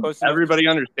think it's close enough. Everybody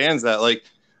understands that. Like,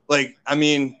 I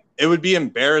mean, it would be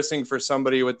embarrassing for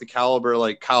somebody with the caliber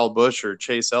like Kyle Busch or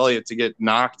Chase Elliott to get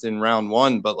knocked in round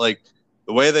 1, but like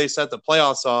the way they set the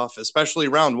playoffs off, especially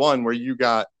round 1, where you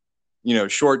got, you know,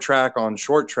 short track on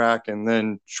short track and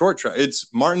then short track.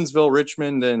 It's Martinsville,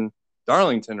 Richmond, and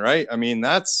Darlington, right? I mean,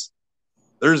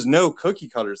 there's no cookie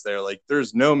cutters there. Like,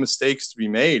 there's no mistakes to be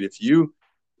made. If you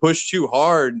push too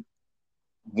hard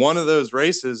one of those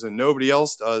races and nobody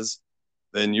else does,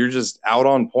 then you're just out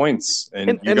on points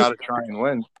and you got to try and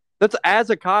win. That's as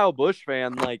a Kyle Busch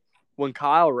fan, like when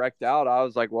Kyle wrecked out, I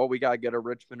was like, well, we got to get a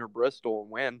Richmond or Bristol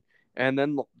and win. And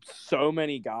then so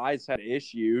many guys had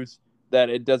issues that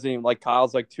it doesn't even, like,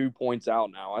 Kyle's like 2 points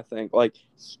out now, I think, like,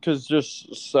 because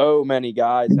just so many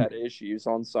guys had issues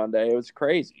on Sunday. It was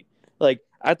crazy. Like,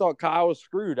 I thought Kyle was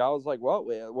screwed. I was like, well,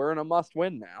 we're in a must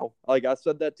win now. Like, I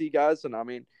said that to you guys, and I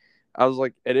mean, I was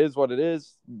like, it is what it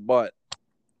is. But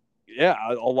yeah,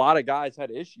 a lot of guys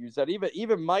had issues that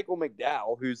even Michael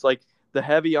McDowell, who's like the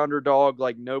heavy underdog,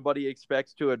 like nobody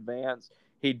expects to advance.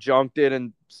 He junked it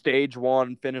in stage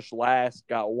one, finished last,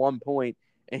 got 1 point,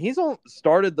 and he's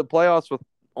started the playoffs with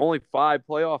only 5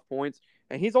 playoff points,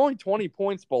 and he's only 20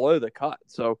 points below the cut.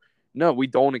 So no, we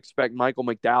don't expect Michael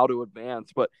McDowell to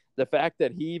advance, but the fact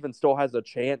that he even still has a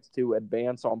chance to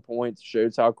advance on points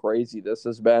shows how crazy this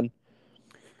has been.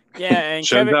 Yeah, and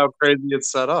shows how crazy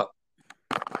it's set up.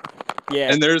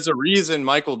 Yeah, and there's a reason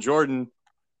Michael Jordan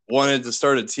wanted to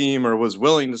start a team or was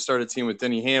willing to start a team with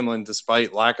Denny Hamlin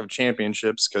despite lack of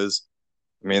championships, because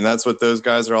I mean that's what those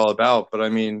guys are all about. But I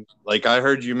mean, like I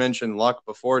heard you mention luck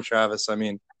before, Travis. I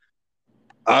mean,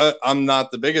 I'm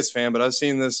not the biggest fan, but I've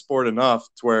seen this sport enough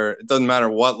to where it doesn't matter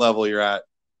what level you're at,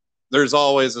 there's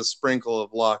always a sprinkle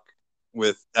of luck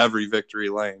with every victory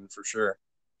lane for sure.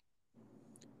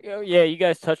 Yeah, you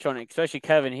guys touched on it, especially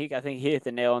Kevin. I think he hit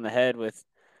the nail on the head with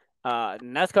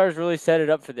NASCAR's really set it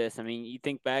up for this. I mean, you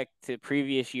think back to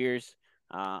previous years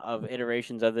of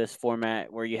iterations of this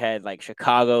format where you had like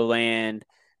Chicagoland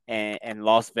and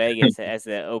Las Vegas as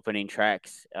the opening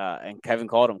tracks, and Kevin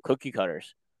called them cookie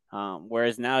cutters.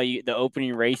 Whereas now the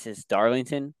opening race is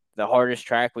Darlington, the hardest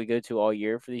track we go to all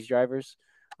year for these drivers.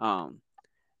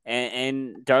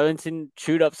 And Darlington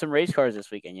chewed up some race cars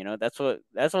this weekend. You know, that's what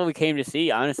we came to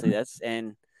see. Honestly,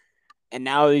 and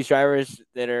now these drivers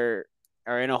that are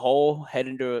in a hole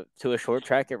heading to a short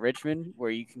track at Richmond where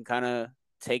you can kind of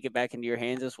take it back into your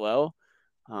hands as well.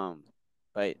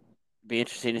 But be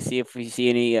interesting to see if we see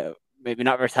any maybe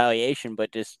not retaliation,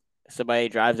 but just somebody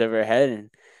drives overhead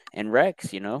and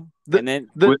wrecks. You know, and then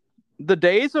the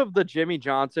days of the Jimmy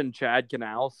Johnson, Chad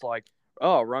Canals, like,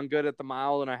 oh, run good at the 1.5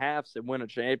 miles and win a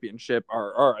championship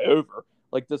are over.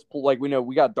 Like this, like we know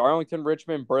we got Darlington,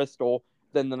 Richmond, Bristol.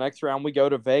 Then the next round we go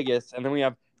to Vegas, and then we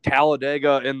have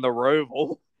Talladega in the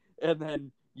Roval, and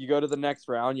then you go to the next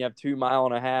round, you have 2.5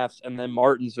 miles, and then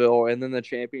Martinsville, and then the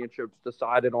championship's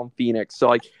decided on Phoenix. So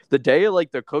like the day of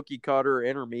like the cookie cutter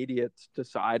intermediates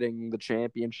deciding the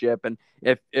championship, and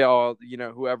if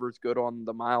whoever's good on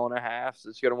the 1.5 miles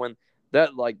is going to win.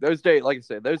 That like those days, like I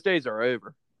said, those days are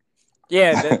over.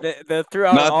 Yeah, the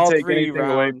throughout not all to take 3 anything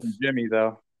rounds. away from Jimmy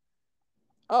though.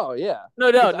 Oh yeah, no,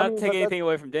 not to take anything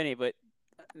away from Denny, but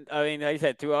I mean, like I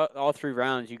said, throughout all 3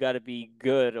 rounds, you got to be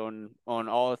good on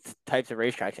all types of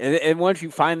racetracks, and once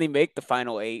you finally make the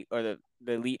final 8 or the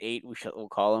elite 8, we'll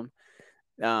call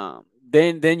them,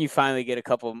 then you finally get a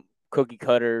couple cookie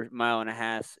cutter 1.5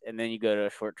 miles, and then you go to a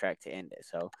short track to end it.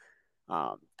 So,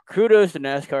 kudos to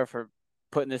NASCAR for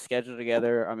putting this schedule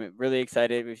together. I'm really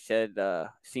excited. We've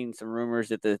seen some rumors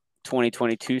that the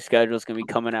 2022 schedule is going to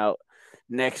be coming out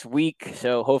next week,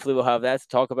 so hopefully we'll have that to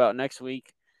talk about next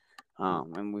week.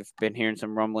 And we've been hearing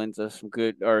some rumblings of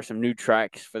some new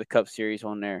tracks for the Cup Series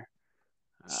on there.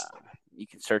 You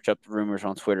can search up the rumors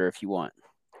on Twitter if you want.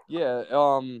 Yeah.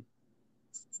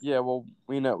 Yeah. Well,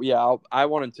 Yeah. I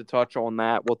wanted to touch on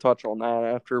that. We'll touch on that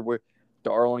after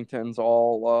Darlington's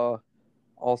all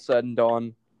said and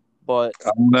done. But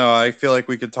no, I feel like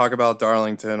we could talk about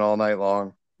Darlington all night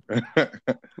long.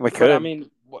 We could.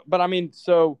 But I mean,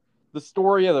 so the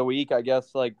story of the week, I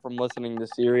guess, like from listening to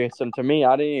Sirius, and to me,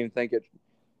 I didn't even think it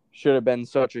should have been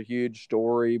such a huge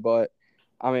story. But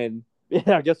I mean,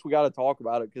 yeah, I guess we got to talk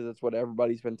about it because it's what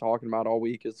everybody's been talking about all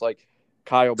week. It's like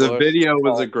Kyle Busch. The video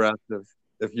was aggressive.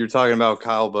 If you're talking about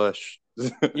Kyle Busch,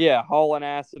 yeah, hauling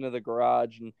ass into the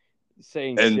garage and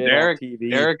saying and shit Derek, on TV.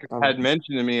 Derek had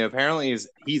mentioned to me apparently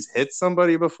he's hit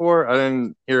somebody before. I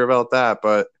didn't hear about that,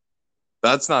 but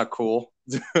that's not cool.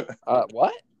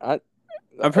 What?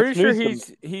 I'm pretty sure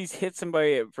he's hit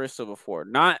somebody at Bristol before.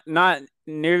 Not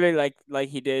nearly like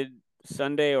he did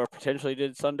Sunday or potentially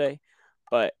did Sunday,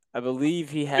 but I believe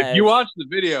he has. If you watch the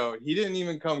video, he didn't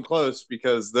even come close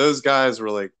because those guys were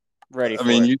like ready.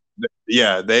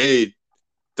 They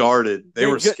darted. They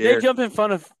were scared. They jump in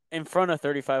front of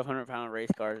 3,500-pound race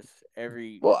cars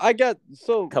every. Well, I got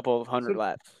couple of hundred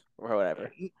laps or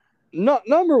whatever.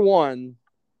 Number one,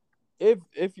 if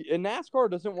NASCAR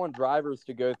doesn't want drivers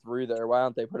to go through there, why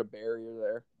don't they put a barrier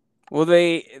there? Well,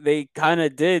 they kind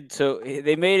of did. So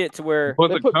they made it to where What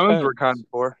They the put cones were cones. kind of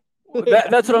for.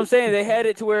 that's what I'm saying. They had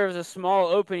it to where it was a small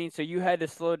opening, so you had to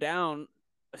slow down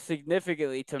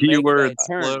significantly to make that Keyword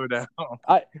turn. slow down.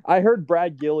 I heard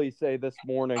Brad Gilly say this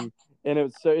morning, and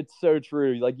it's so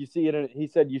true. Like he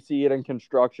said you see it in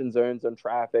construction zones and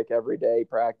traffic every day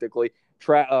practically.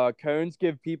 Cones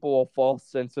give people a false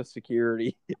sense of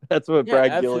security. That's what Yeah,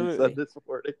 Brad Gilly absolutely. said this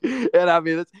morning. And I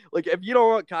mean, it's like if you don't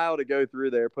want Kyle to go through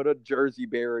there, put a jersey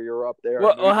barrier up there.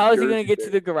 Well, how is he going to get to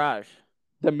the garage?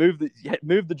 Then move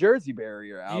the jersey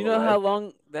barrier out. Do you of the know way. how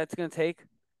long that's going to take?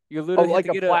 You Oh, literally have like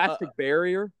to a get plastic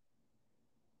barrier?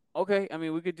 Okay, I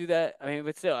mean we could do that. I mean,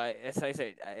 but still, as I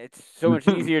say, it's so much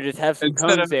easier to just have some Instead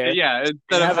cones of there. instead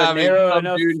of have a having narrow some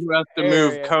enough dude who has to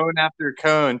move area. cone after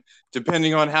cone,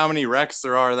 depending on how many wrecks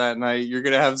there are that night, you're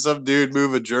gonna have some dude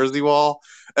move a jersey wall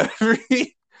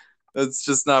every. That's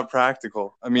just not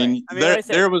practical. I mean, Right. Like I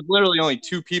said, there was literally only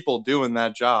 2 people doing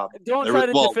that job. Don't try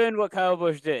to defend what Kyle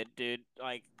Busch did, dude.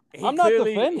 Like I'm not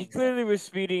defending. he clearly was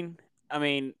speeding. I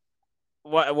mean,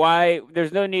 why?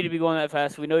 There's no need to be going that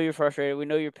fast. We know you're frustrated. We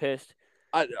know you're pissed.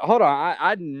 Hold on.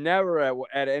 I'd never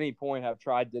at any point have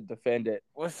tried to defend it.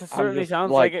 Well, it certainly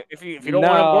sounds like it. If you don't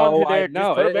want him going through there,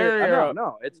 just put a barrier up.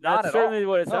 No, it's That's not at certainly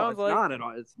all. what it No, sounds it's like. not at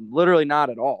all. It's literally not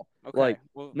at all. Okay. Like,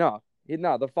 well, no.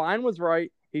 The fine was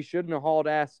right. He shouldn't have hauled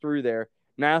ass through there.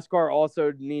 NASCAR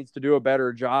also needs to do a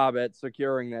better job at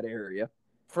securing that area.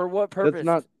 For what purpose?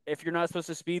 If you're not supposed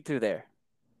to speed through there.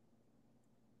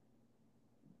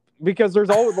 Because there's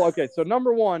always okay. So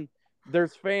number one,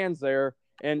 there's fans there,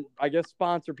 and I guess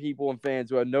sponsor people and fans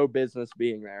who have no business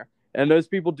being there. And those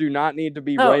people do not need to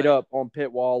be right up on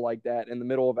pit wall like that in the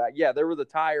middle of that. Yeah, there were the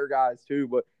tire guys too,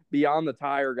 but beyond the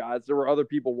tire guys, there were other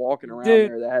people walking around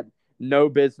there that had no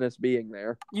business being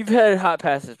there. You've had hot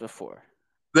passes before.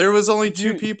 There was only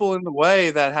 2 people in the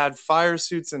way that had fire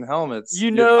suits and helmets.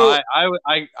 You know,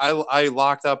 I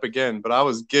locked up again, but I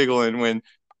was giggling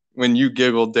when you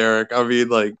giggled, Derek. I mean,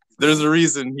 like, there's a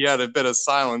reason he had a bit of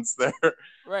silence there.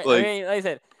 Right. Like, I mean, like I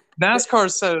said, NASCAR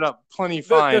set it up plenty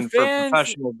fine for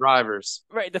professional drivers.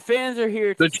 Right. The fans are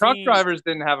here. The truck drivers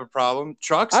didn't have a problem.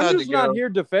 Trucks had to go. I'm just not here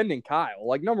defending Kyle.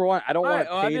 Like, number one, I don't want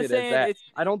to paint it as that.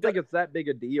 I don't think it's that big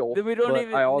a deal. We don't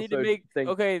even need to make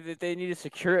that they need to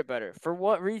secure it better. For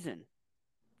what reason?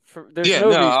 There's no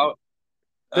reason.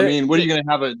 I mean, what are you going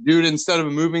to have a dude instead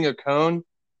of moving a cone?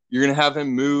 You're going to have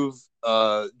him move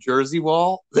jersey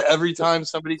wall every time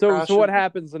somebody crashes? So what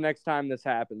happens the next time this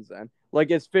happens then? Like,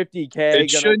 is 50K?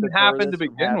 It shouldn't happen to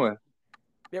begin with.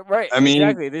 Yeah, right. I mean,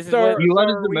 exactly. This is are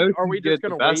we just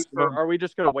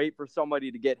going to wait for somebody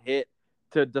to get hit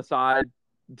to decide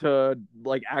to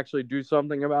like actually do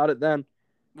something about it? Then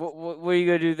what are you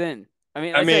going to do then?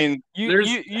 I mean,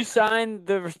 you signed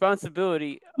the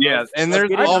responsibility. Yeah, and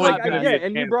there's always going to be.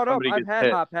 And you brought up I've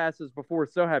had hot passes before,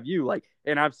 so have you. Like,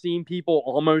 and I've seen people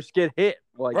almost get hit.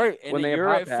 Like, right, when they have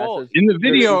hot passes. In the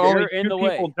video, only 2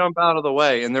 people jump out of the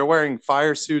way, and they're wearing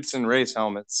fire suits and race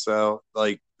helmets. So,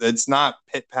 like, it's not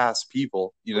pit pass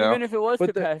people, you know. Even if it was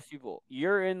pit pass people,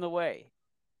 you're in the way.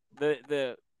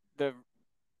 The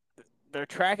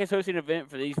track is hosting an event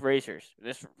for these racers.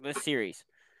 This series.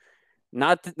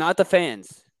 Not the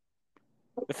fans.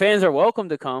 The fans are welcome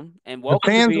to come and welcome.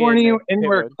 The fans to be weren't even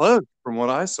anywhere close, from what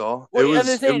I saw. Well, I'm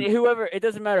just saying, whoever, it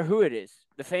doesn't matter who it is.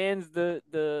 The fans,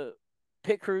 the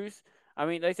pit crews. I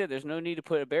mean, like I said, there's no need to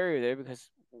put a barrier there because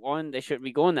one, they shouldn't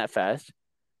be going that fast.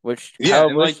 Which Kyle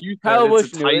Busch, like you said,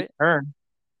 it's a tight turn.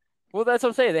 Well, that's what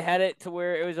I'm saying. They had it to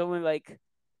where it was only like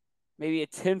maybe a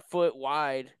 10-foot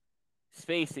wide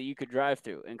space that you could drive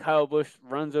through, and Kyle Busch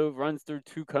runs through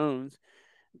 2 cones.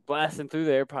 Blasting through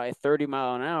there probably 30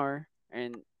 miles an hour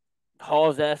and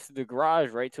hauls ass to the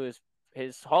garage right to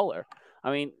his hauler.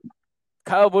 I mean,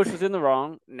 Kyle Busch was in the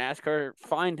wrong. NASCAR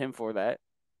fined him for that.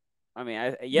 I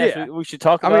mean, we should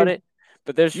talk about it,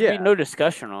 but there should be no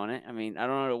discussion on it. I mean, I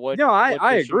don't know what. No,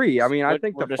 I agree. I mean, I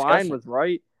think the fine was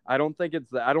right. I don't think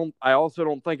it's that. I also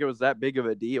don't think it was that big of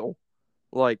a deal.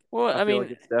 Like, well, I mean,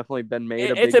 like it's definitely been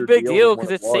made. It's a big deal because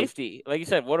it's safety. Like you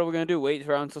said, what are we gonna do? Wait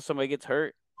around until somebody gets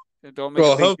hurt? Don't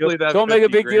make a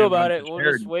big deal about it. We'll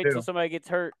just wait till somebody gets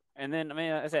hurt, and then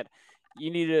I said,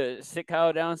 you need to sit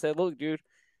Kyle down and say, look, dude,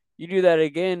 you do that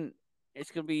again,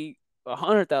 it's gonna be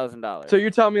 $100,000. So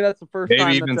you're telling me that's the first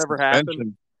time that's ever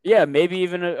happened? Yeah, maybe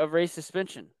even a race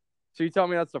suspension. So you tell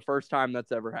me that's the first time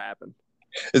that's ever happened?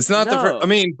 It's not the first. I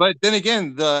mean, but then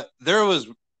again, there was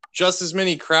just as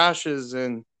many crashes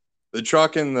in the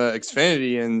truck and the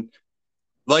Xfinity and.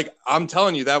 Like, I'm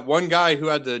telling you, that one guy who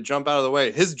had to jump out of the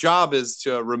way, his job is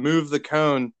to remove the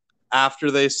cone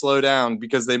after they slow down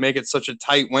because they make it such a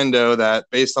tight window that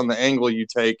based on the angle you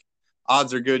take,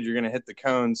 odds are good you're going to hit the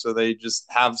cone. So they just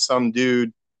have some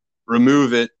dude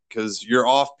remove it because you're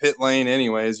off pit lane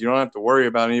anyways. You don't have to worry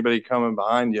about anybody coming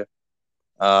behind you.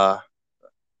 I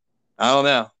don't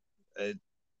know.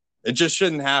 It just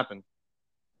shouldn't happen.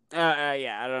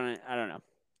 Yeah, I don't know.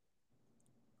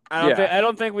 Yeah. I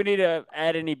don't think we need to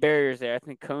add any barriers there. I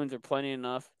think cones are plenty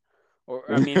enough. Or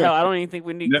I mean, hell, I don't even think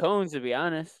we need No. cones, to be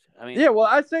honest. I mean, Yeah, well,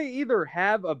 I say either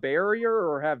have a barrier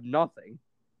or have nothing.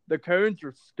 The cones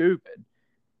are stupid.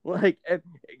 Like,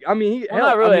 I mean, well,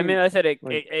 not really. I mean, I said like-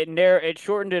 it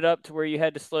shortened it up to where you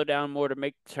had to slow down more to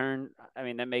make the turn. I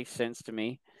mean, that makes sense to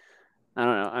me. I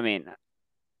don't know. I mean,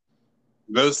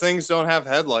 those things don't have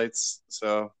headlights,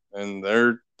 so and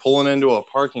they're pulling into a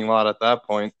parking lot at that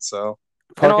point. So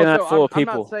parking also, lot full of I'm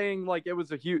people. not saying like it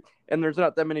was a huge, and there's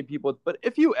not that many people. But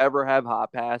if you ever have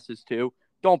hot passes too,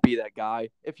 don't be that guy.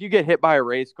 If you get hit by a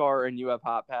race car and you have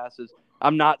hot passes,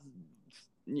 I'm not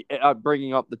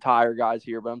bringing up the tire guys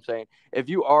here, but I'm saying if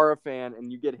you are a fan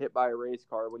and you get hit by a race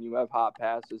car when you have hot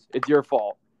passes, it's your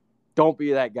fault. Don't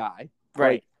be that guy.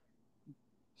 Right. Like,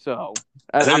 so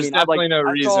there's I mean, definitely no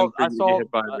reason for I you to saw get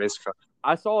hit by a race car.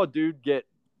 I saw a dude get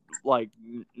like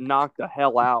knocked the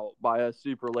hell out by a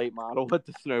super late model at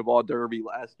the Snowball Derby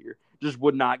last year. Just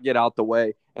would not get out the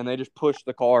way, and they just pushed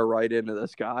the car right into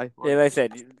this guy. Yeah, like I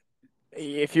said,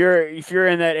 if you're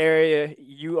in that area,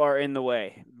 you are in the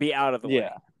way. Be out of the way.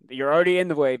 Yeah. You're already in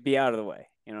the way. Be out of the way.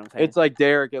 You know what I'm saying? It's like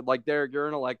Derek. Derek, you're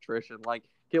an electrician. Like,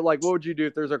 what would you do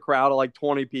if there's a crowd of like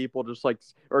 20 people, just like,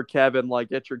 or Kevin,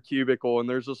 like at your cubicle, and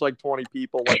there's just like 20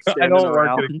 people like I standing don't work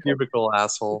around? at a cubicle,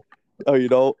 asshole. Oh, you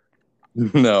don't?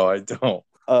 No, I don't.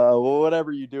 Well,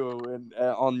 whatever you do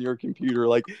on your computer,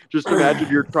 like just imagine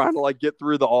you're trying to like get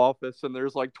through the office and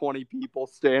there's like 20 people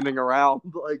standing around,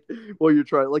 like while you're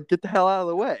trying, like get the hell out of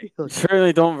the way.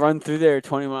 Surely don't run through there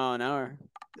 20 mile an hour.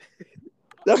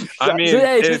 I mean,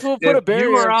 Hey, if, just put a if barrier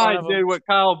you or in front I of 'em. did what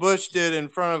Kyle Busch did in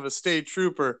front of a state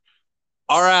trooper,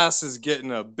 our ass is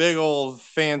getting a big old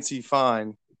fancy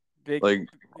fine. Big, Like,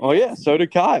 Oh yeah, so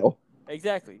did Kyle.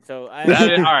 exactly. So I all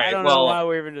right, I don't know well- why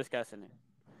we're even discussing it.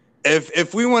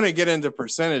 if we want to get into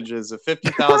percentages, a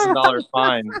 $50,000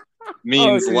 fine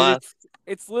means dude, less.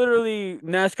 It's literally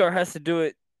NASCAR has to do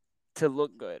it to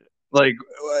look good. Like,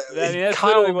 I mean, that's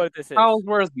literally what this is. Kyle's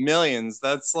worth millions.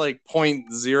 That's like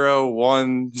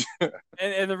 0.01.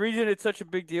 And the reason it's such a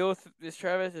big deal with this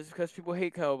Travis is because people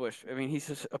hate Kyle Busch. I mean, he's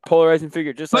just a polarizing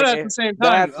figure. Just But like at the same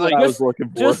time, That's what like, I was looking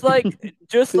for. just like Ding,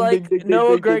 ding, ding,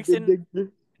 Noah ding, ding, Gragson, ding,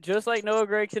 ding. just like Noah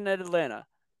Gragson at Atlanta.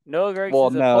 Noah Gragson's Well,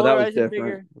 a no, that was polarizing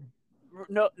different.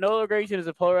 figure. Noah Gragson is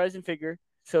a polarizing figure.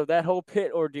 So that whole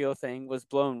pit ordeal thing was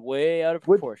blown way out of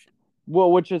proportion.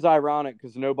 Well, which is ironic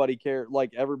because nobody cares.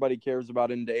 Like everybody cares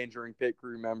about endangering pit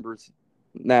crew members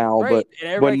now, Right, but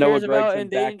and everybody when Noah cares about Gragson backed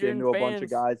endangering into a bunch of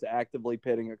fans. guys actively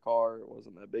pitting a car, it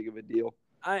wasn't that big of a deal.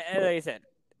 Like I said,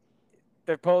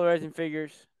 they're polarizing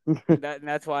figures. And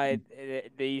that's why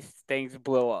these things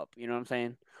blow up. You know what I'm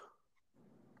saying?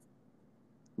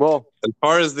 Well, as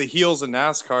far as the heels of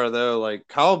NASCAR, though, like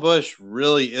Kyle Busch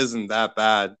really isn't that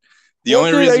bad. The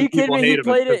only are reason you kidding people me? hate He him is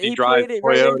played because it. he He drives played it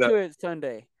right into Toyota. it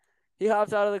Sunday. He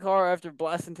hops out of the car after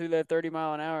blasting through that 30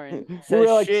 mile an hour and we says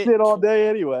were like shit. shit all day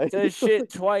anyway. Says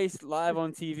shit twice live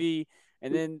on TV,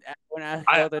 and then when asked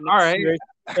All about the right. race,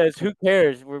 he says, "Who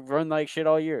cares? We run like shit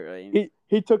all year." I mean,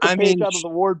 He took a I page mean, out of the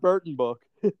Ward Burton book.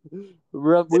 we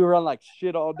run like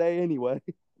shit all day anyway.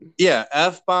 Yeah,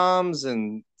 F bombs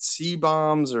and C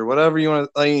bombs or whatever you want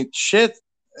to. Like shit,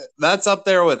 that's up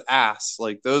there with ass.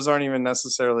 Like those aren't even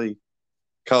necessarily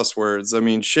cuss words. I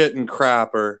mean, shit and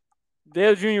crap are.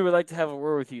 Dale Jr. would like to have a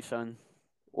word with you, son.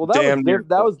 Well, that Damn was near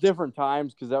that was different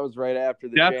times because that was right after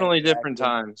the Definitely Janet different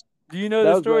Jackson. times. Do you know That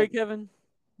the was story, right. Kevin?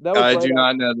 That was I right do af-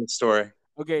 not know the story.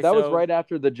 Okay, That was so right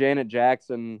after the Janet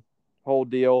Jackson whole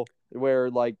deal, where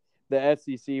like the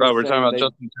FCC. Oh, was we're talking saying about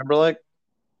Justin Timberlake.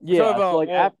 Yeah, Talk about, so like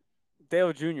well,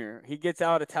 Dale Jr. He gets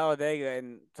out of Talladega,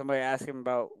 and somebody asks him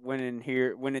about winning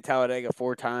Talladega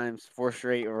 4 times, 4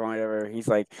 straight, or whatever. He's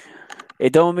like,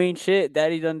 "It don't mean shit.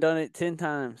 Daddy done it 10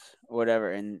 times, or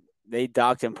whatever." And they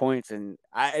docked him points, and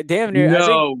I damn near.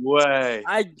 No way.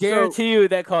 I guarantee you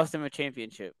that cost him a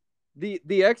championship.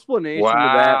 the explanation to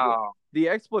that. Wow. The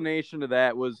explanation to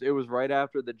that was it was right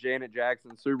after the Janet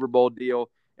Jackson Super Bowl deal,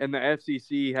 and the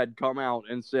FCC had come out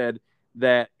and said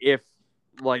that if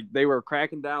like they were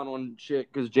cracking down on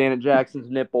shit because Janet Jackson's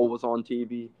nipple was on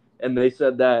TV, and they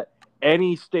said that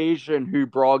any station who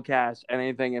broadcasts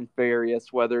anything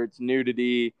nefarious, whether it's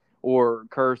nudity or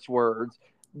curse words,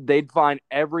 they'd find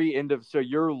every end of so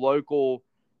your local.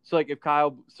 So like if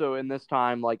Kyle, so in this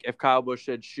time, like if Kyle Busch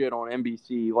said shit on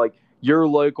NBC, like your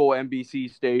local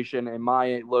NBC station and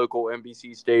my local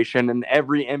NBC station and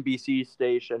every NBC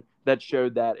station that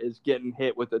showed that is getting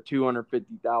hit with a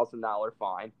 $250,000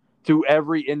 fine to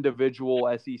every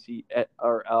individual SEC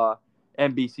or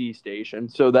NBC station.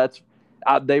 So that's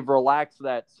they've relaxed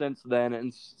that since then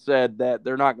and said that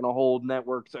they're not going to hold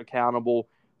networks accountable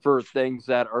for things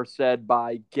that are said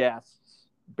by guests,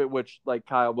 but which like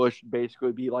Kyle Busch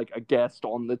basically be like a guest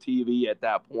on the TV at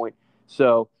that point.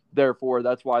 So therefore,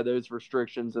 that's why those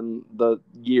restrictions in the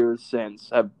years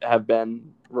since have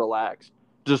been relaxed.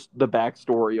 Just the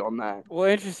backstory on that. Well,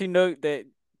 interesting note that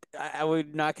I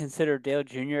would not consider Dale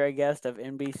Jr. a guest of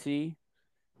NBC,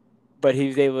 but he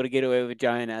was able to get away with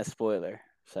giant ass spoiler.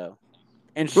 So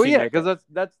interesting. Well, yeah, because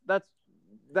that's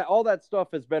that all that stuff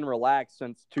has been relaxed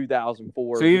since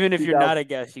 2004. So even if you're not a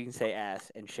guest, you can say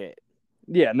ass and shit.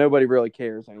 Yeah, nobody really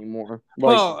cares anymore.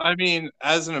 Well, I mean,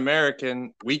 as an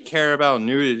American, we care about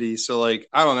nudity. So, like,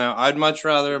 I don't know. I'd much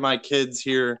rather my kids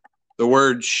hear the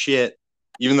word shit,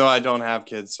 even though I don't have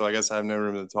kids. So I guess I have no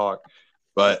room to talk.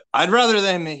 But I'd rather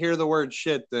them hear the word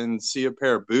shit than see a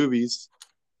pair of boobies.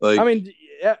 Like, I mean,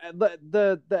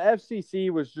 the FCC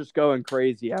was just going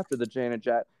crazy after the Janet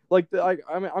Jackson.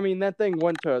 I mean, that thing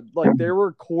went to there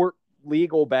were court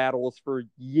legal battles for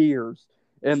years.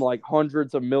 And like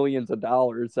hundreds of millions of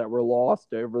dollars that were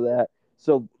lost over that.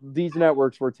 So these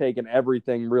networks were taking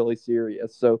everything really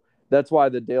serious. So that's why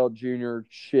the Dale Jr.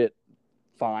 shit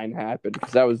fine happened,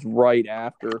 because that was right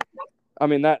after. I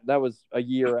mean, that was a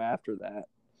year after that.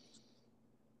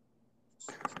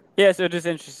 Yeah, so just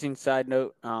interesting side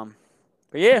note. But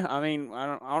yeah, I mean,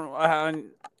 I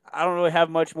don't really have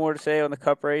much more to say on the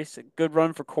Cup race. A good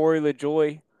run for Corey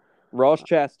LaJoie. Ross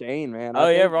Chastain, man.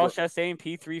 Ross Chastain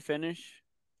P3 finish.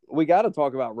 We got to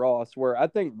talk about Ross, where I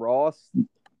think Ross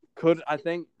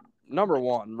number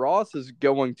one, Ross is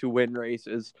going to win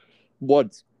races.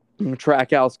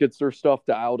 Trackhouse gets their stuff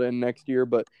dialed in next year,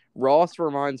 but Ross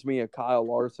reminds me of Kyle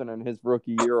Larson in his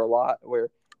rookie year a lot, where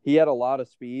he had a lot of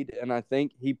speed, and I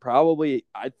think late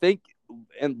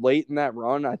in that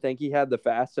run, I think he had the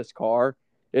fastest car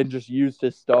and just used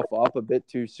his stuff up a bit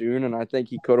too soon, and I think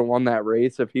he could have won that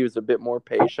race if he was a bit more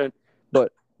patient.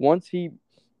 But once he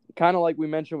kind of like we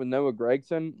mentioned with Noah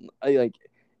Gragson,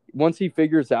 once he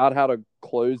figures out how to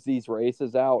close these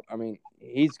races out, I mean,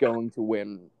 he's going to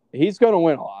win. He's going to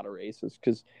win a lot of races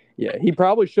because, yeah, he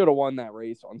probably should have won that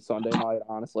race on Sunday night,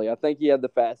 honestly. I think he had the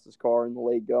fastest car in the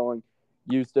late going,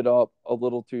 used it up a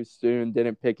little too soon,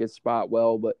 didn't pick his spot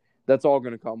well, but that's all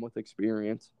going to come with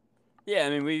experience. Yeah, I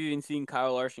mean, we've even seen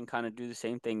Kyle Larson kind of do the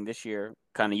same thing this year,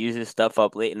 kind of use his stuff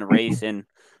up late in the race and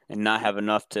not have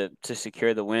enough to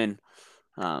secure the win.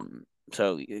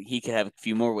 So he could have a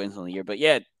few more wins on the year. But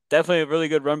yeah, definitely a really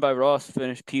good run by Ross.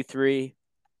 Finished P3.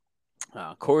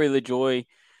 Corey LaJoie,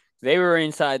 they were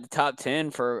inside the top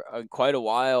 10 for quite a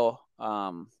while.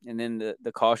 And then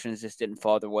the cautions just didn't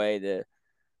fall their way. The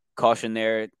caution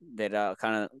there that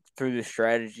kind of threw the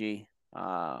strategy.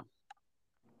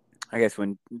 I guess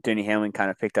when Denny Hamlin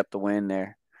kind of picked up the win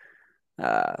there.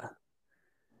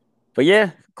 But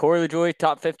yeah, Corey LaJoie,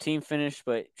 top 15 finish,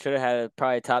 but should have had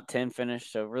probably a top 10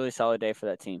 finish. So really solid day for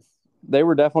that team. They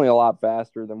were definitely a lot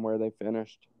faster than where they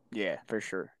finished. Yeah, for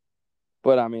sure.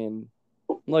 But I mean,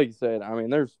 like you said, I mean,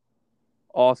 there's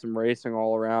awesome racing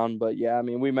all around. But yeah, I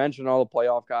mean, we mentioned all the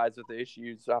playoff guys with the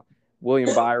issues.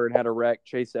 William Byron had a wreck.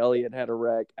 Chase Elliott had a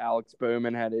wreck. Alex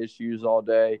Bowman had issues all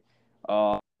day.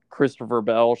 Christopher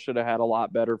Bell should have had a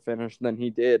lot better finish than he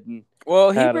did. And he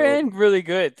ran really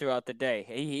good throughout the day.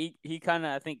 He kind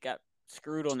of, I think, got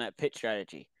screwed on that pit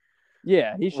strategy.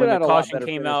 Yeah, he should have had a lot better. Caution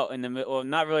came out in the middle, well,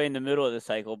 not really in the middle of the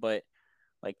cycle, but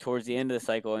like towards the end of the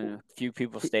cycle, and a few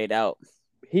people stayed out.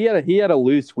 He had a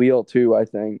loose wheel too, I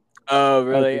think. Oh,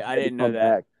 really? I didn't know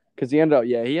that. Because he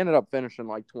ended up finishing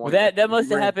like 20. Well, that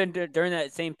must have happened during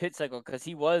that same pit cycle, because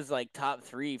he was like top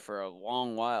 3 for a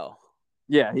long while.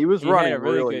 Yeah, he was running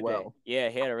really well. Day. Yeah,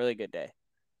 he had a really good day.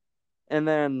 And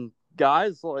then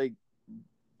guys like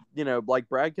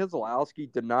Brad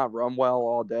Keselowski did not run well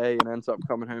all day and ends up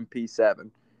coming home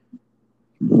P7.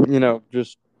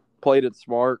 Just played it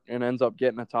smart and ends up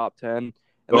getting a top 10.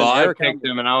 Well, I picked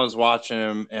him and I was watching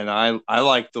him and I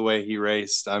liked the way he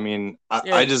raced. I mean,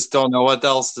 I just don't know what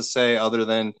else to say other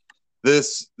than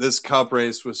this Cup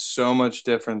race was so much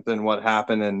different than what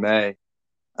happened in May.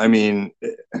 I mean,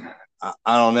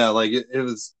 I don't know. Like, it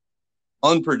was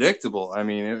unpredictable. I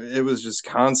mean, it was just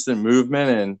constant movement.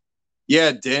 And,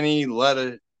 yeah, Denny led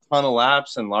a ton of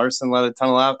laps and Larson led a ton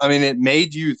of laps. I mean, it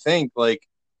made you think, like,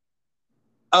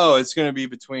 oh, it's going to be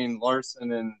between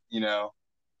Larson and,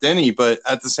 Denny. But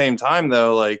at the same time,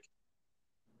 though, like,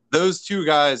 those two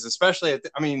guys, especially,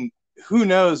 who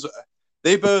knows?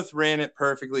 they both ran it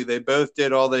perfectly. They both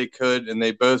did all they could, and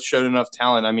they both showed enough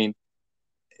talent. I mean,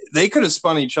 they could have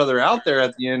spun each other out there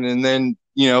at the end and then,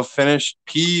 finished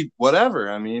P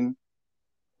whatever. I mean,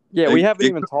 yeah, we haven't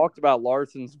even talked about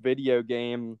Larson's video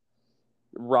game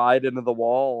ride into the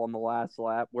wall on the last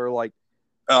lap where, like,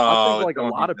 I think,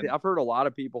 like, I've heard a lot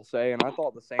of people say, and I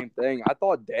thought the same thing. I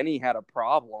thought Denny had a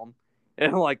problem,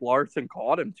 and, like, Larson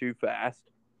caught him too fast.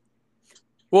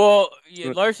 Well,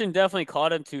 yeah, Larson definitely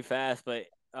caught him too fast, but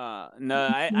no,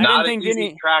 I didn't think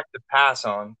Denny track to pass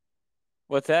on.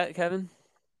 What's that, Kevin?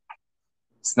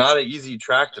 It's not an easy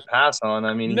track to pass on.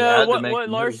 I mean, no. What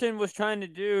Larson was trying to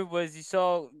do was,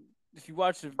 if you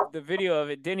watch the video of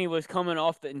it, Denny was coming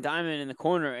off the diamond in the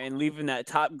corner and leaving that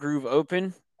top groove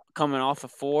open, coming off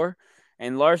of 4,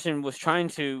 and Larson was trying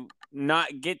to not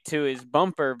get to his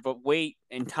bumper, but wait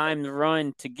and time the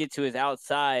run to get to his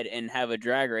outside and have a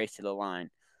drag race to the line.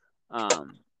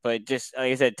 But just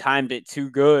like I said, timed it too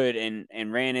good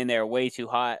and ran in there way too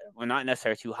hot. Well, not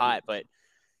necessarily too hot, but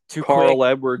too quick. Carl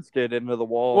Edwards did into the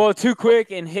wall. Well, too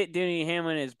quick and hit Denny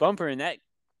Hamlin in his bumper, and that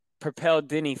propelled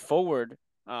Denny forward.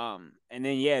 And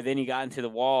then he got into the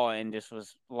wall and just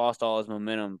lost all his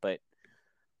momentum. But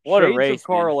what Shades a race, of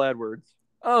Carl Edwards.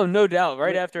 Oh, no doubt.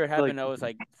 Right after it happened, I was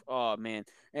like, oh man.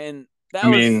 And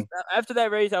after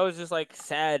that race, I was just like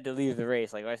sad to leave the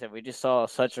race. Like I said, we just saw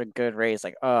such a good race.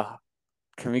 Like,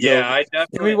 can we go?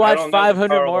 Can we watch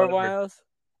 500 more miles?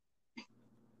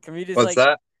 Can we just What's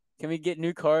that? Can we get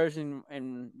new cars and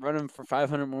run them for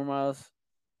 500 more miles?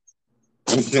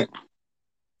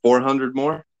 400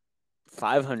 more?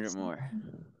 500 more.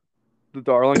 The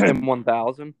Darlington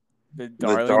 1000. The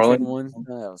Darlington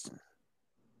 1000.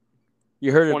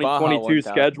 You heard it. 2022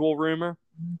 schedule rumor.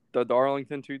 The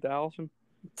Darlington 2000.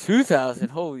 2000.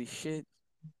 Holy shit.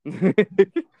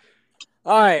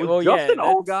 All right. Was Justin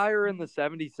Allgaier in the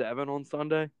 77 on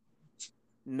Sunday?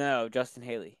 No, Justin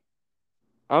Haley.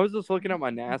 I was just looking at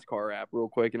my NASCAR app real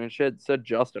quick, and it said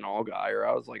Justin Allgaier.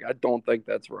 I was like, I don't think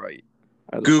that's right.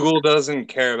 Google doesn't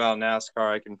care about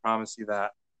NASCAR. I can promise you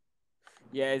that.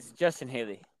 Yeah, it's Justin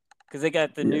Haley. Because they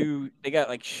got they got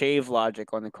like shave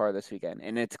logic on the car this weekend.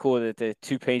 And it's cool that the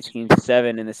two paint schemes, the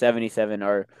 7 and the 77,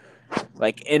 are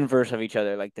like inverse of each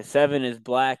other. Like the 7 is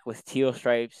black with teal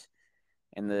stripes,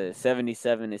 and the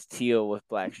 77 is teal with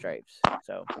black stripes.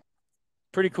 So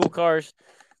pretty cool cars.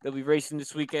 They'll be racing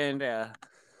this weekend.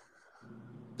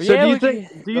 So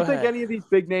do you think any of these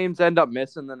big names end up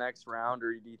missing the next round,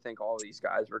 or do you think all these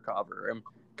guys recover him?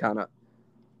 Kind of.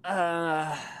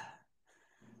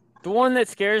 The one that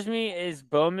scares me is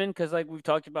Bowman, because like we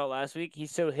talked about last week,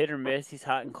 he's so hit or miss. He's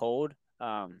hot and cold.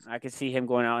 I could see him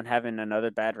going out and having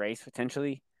another bad race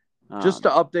potentially. Just to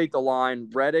update the line,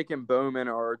 Reddick and Bowman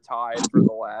are tied for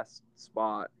the last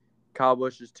spot. Kyle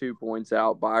Busch is 2 points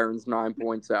out. Byron's 9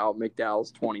 points out.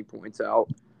 McDowell's 20 points out.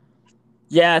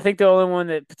 Yeah, I think the only one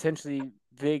that potentially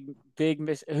big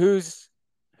miss. Who's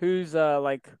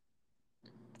like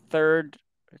third,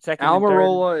 second?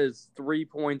 Almirola is 3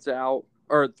 points out,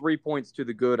 or 3 points to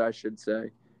the good, I should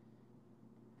say.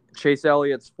 Chase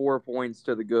Elliott's 4 points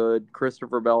to the good.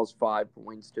 Christopher Bell's 5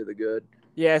 points to the good.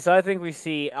 Yeah, so I think we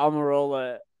see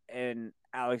Almirola and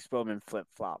Alex Bowman flip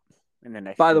flop in the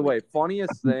next. By the way,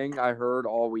 funniest thing I heard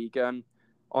all weekend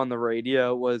on the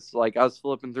radio was, like, I was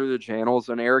flipping through the channels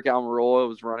and Eric Almirola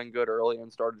was running good early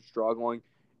and started struggling.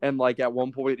 And, like, at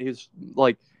one point, his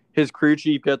crew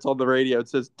chief gets on the radio and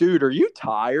says, "Dude, are you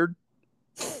tired?"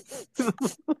 I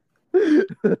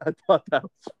thought that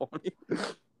was funny.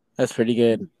 That's pretty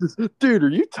good. Dude, are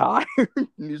you tired? And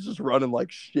he's just running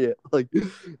like shit. Like,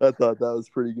 I thought that was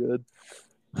pretty good.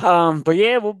 But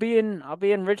yeah, I'll be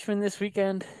in Richmond this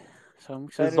weekend. So I'm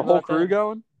excited. Is the whole crew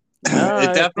going?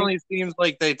 It definitely seems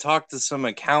like they talked to some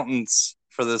accountants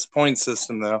for this point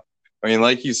system, though. I mean,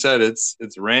 like you said, it's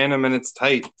random and it's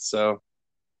tight, so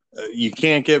you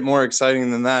can't get more exciting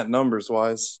than that numbers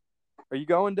wise. Are you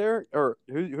going, Derek? Or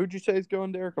who'd you say is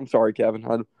going, Derek? I'm sorry,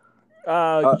 Kevin.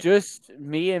 Just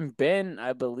me and Ben,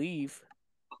 I believe.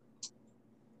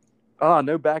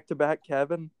 No back-to-back,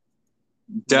 Kevin.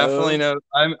 Definitely no.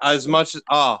 I'm as much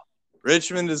as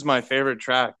Richmond is my favorite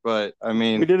track, but I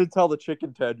mean, we didn't tell the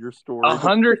chicken tender story.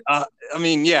 100. I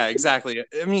mean, yeah, exactly.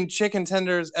 I mean, chicken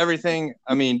tenders, everything.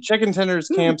 I mean, chicken tenders,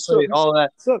 campsite, all of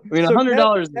that. I mean,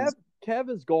 $100.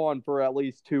 Kev is gone for at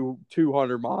least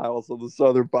 200 miles of the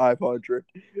Southern 500.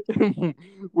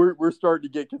 We're starting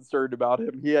to get concerned about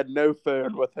him. He had no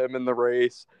phone with him in the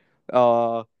race.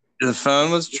 The phone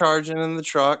was charging in the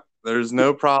truck. There's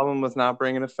no problem with not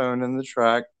bringing a phone in the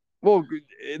track. Well,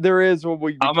 there is when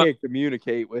we I'm can't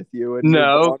communicate with you. And you're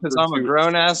No, gone because for I'm a two-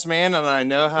 grown ass man and I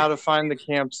know how to find the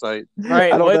campsite.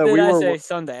 Right. I don't What know. did We I were say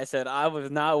Sunday? I said I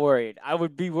was not worried. I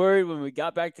would be worried when we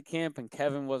got back to camp and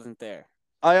Kevin wasn't there.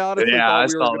 I honestly Yeah, thought I we were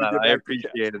saw going to that. get I back to camp.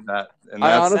 appreciated that. And I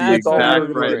that's the honestly That's when thought I we exact were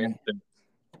was going right worried. answer.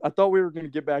 I thought we were going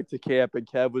to get back to camp, and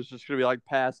Kev was just going to be like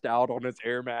passed out on his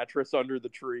air mattress under the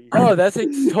tree. Oh, that's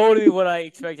totally what I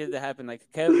expected to happen. Like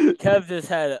Kev just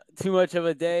had too much of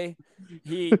a day.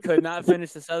 He could not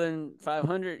finish the Southern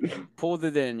 500. He pulled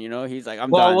it in. He's like,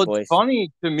 I'm Well, done, what's boys.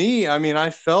 funny to me, I mean,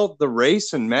 I felt the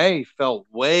race in May felt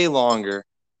way longer.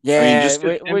 Yeah, just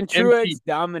 'cause when Truex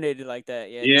dominated like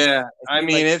that, Yeah, I seemed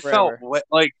mean, like it felt forever.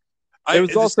 like It was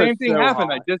the also same thing so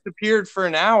happened. hot. I disappeared for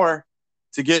an hour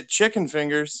to get chicken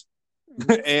fingers,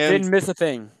 and Didn't miss a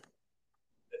thing.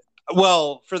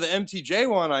 well, for the MTJ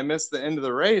one, I missed the end of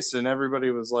the race, and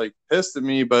everybody was like pissed at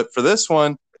me. But for this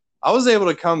one, I was able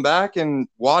to come back and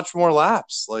watch more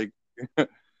laps. Like,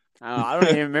 I don't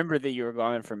even remember that you were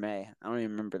gone for May. I don't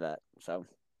even remember that. So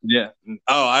yeah.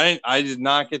 Oh, I did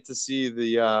not get to see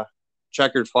the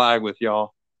checkered flag with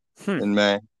y'all in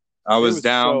May. I was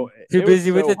down. Too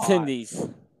busy with so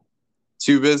attendees.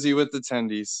 Too busy with the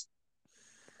tendies.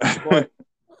 But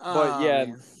Oh, yeah,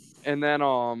 man. and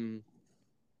then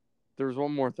there's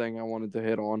one more thing I wanted to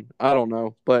hit on. I don't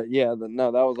know, but yeah,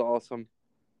 no, that was awesome.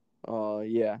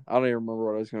 Yeah, I don't even remember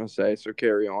what I was gonna say. So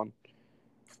carry on.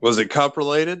 Was it cup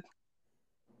related?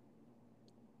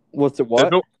 What's it?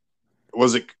 What?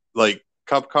 Was it like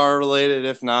cup car related?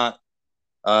 If not,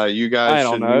 you guys I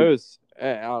don't should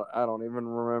know. I don't even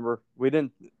remember. We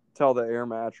didn't tell the air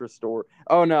mattress story.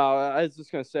 Oh no, I was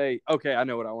just gonna say. Okay, I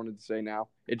know what I wanted to say now.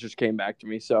 It just came back to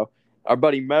me. So our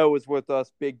buddy Mo was with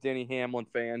us, big Denny Hamlin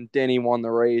fan. Denny won the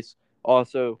race.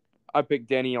 Also, I picked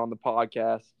Denny on the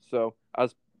podcast. So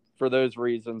for those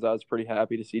reasons, I was pretty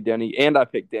happy to see Denny, and I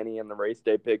picked Denny in the race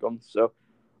day pick'em. So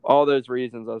all those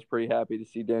reasons, I was pretty happy to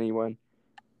see Denny win.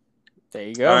 There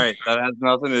you go. All right, that has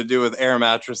nothing to do with air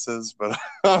mattresses, but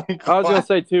I was gonna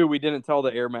say too, we didn't tell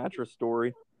the air mattress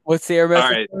story. What's the air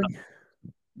mattress? All right.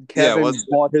 Kevin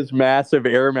bought his massive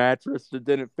air mattress that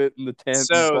didn't fit in the tent.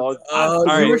 So, Oh,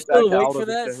 all you were right. still back awake out for of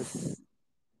the that? tent.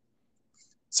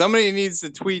 Somebody needs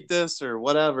to tweet this or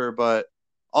whatever, but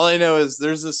all I know is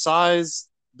there's a size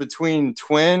between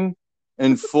twin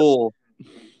and full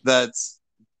that's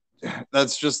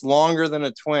just longer than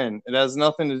a twin. It has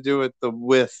nothing to do with the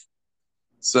width.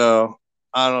 So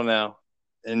I don't know.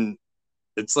 And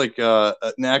it's like an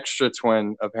extra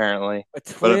twin apparently.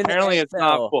 But apparently XL. it's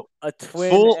not full. A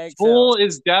twin XL. Full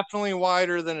is definitely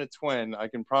wider than a twin. I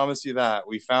can promise you that.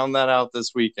 We found that out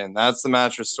this weekend. That's the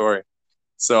mattress story.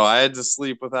 So I had to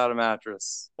sleep without a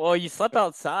mattress. Well, you slept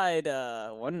outside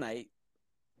one night.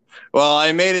 Well,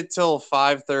 I made it till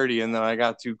 5:30, and then I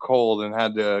got too cold and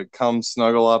had to come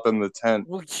snuggle up in the tent.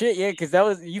 Well, shit, yeah, because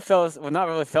you not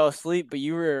really fell asleep, but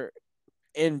you were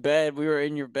in bed. We were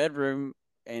in your bedroom,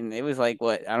 and it was like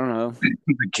what? I don't know.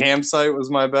 The campsite was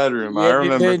my bedroom. Yeah, I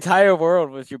remember. the entire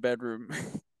world was your bedroom.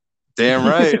 Damn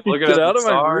right. Look Get at out the of my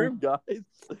star. room, guys.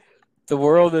 The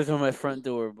world is on my front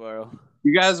door, bro.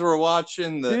 You guys were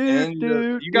watching the end.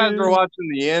 You guys were watching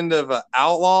the end of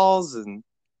Outlaws, and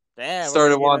Yeah,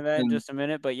 started we're gonna get into that in watching. just a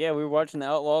minute. But yeah, we were watching the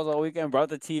Outlaws all weekend. Brought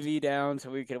the TV down so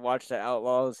we could watch the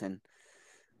Outlaws, and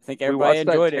I think We everybody watched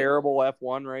that enjoyed it. terrible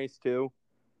F1 race too.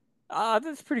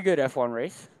 That's a pretty good F1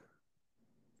 race.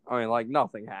 I mean, like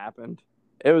nothing happened.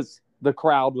 The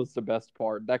crowd was the best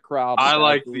part. That crowd. I was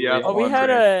liked the absolutely Oh, we F1 had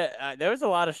race. there was a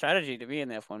lot of strategy to be in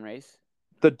the F1 race.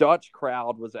 The Dutch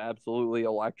crowd was absolutely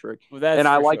electric. Well, that's And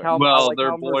I for like sure. how Well,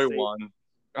 their how boy Mercedes- won.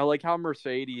 I like how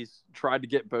Mercedes tried to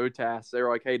get Bottas. They were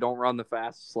like, "Hey, don't run the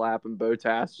fastest lap," and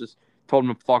Bottas just told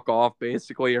him to fuck off,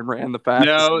 basically, and ran the fastest.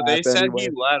 No, lap they said anyway. he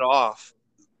let off.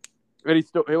 And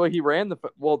he ran the.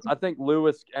 Well, I think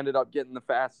Lewis ended up getting the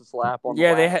fastest lap on.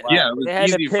 Yeah, the they last had. lap. Yeah, it was They had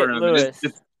to easy for pit him. Lewis.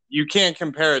 You can't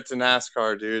compare it to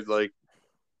NASCAR, dude. Like,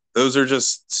 those are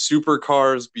just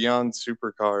supercars beyond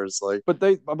supercars. Like, But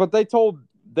they told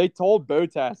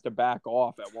Bottas to back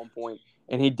off at one point,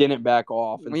 and he didn't back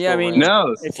off. And Well, yeah, I still mean, ran the no,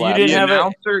 fastest if you lap. didn't the have a-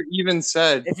 announcer even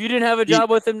said, If you didn't have a job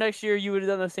with him next year, you would have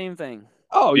done the same thing.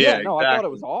 Oh yeah, Yeah, no, I thought exactly.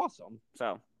 it was awesome. So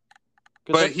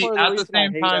 'Cause but that's he part of the at the reason I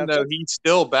same hate time though F1. he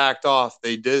still backed off.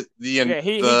 They did he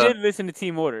did listen to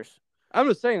team orders. I'm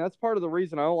just saying that's part of the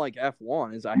reason I don't like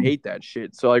F1 is I hate that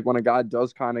shit. So like when a guy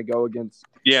does kind of go against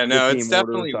Yeah, no, the it's team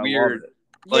definitely orders, I love weird. it.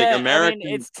 Like, Yeah, American- I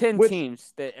mean, it's 10 which-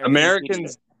 teams that are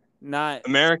Americans not.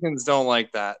 Americans don't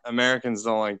like that. Americans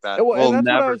don't like that. Well, and We'll that's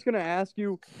what I never. was going to ask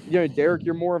you. You know, Derek,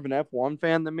 you're more of an F1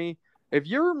 fan than me. If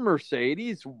you're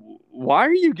Mercedes, why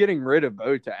are you getting rid of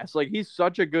Bottas? Like he's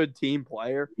such a good team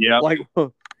player. Yeah. Like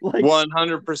Like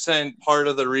 100% part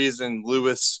of the reason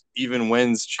Lewis even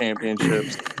wins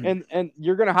championships. and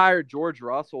you're gonna hire George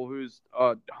Russell, who's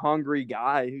a hungry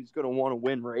guy who's gonna want to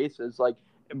win races. Like,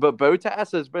 but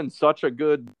Bottas has been such a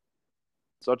good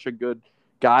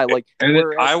guy. Like, And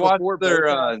I watched before their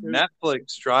Bottas,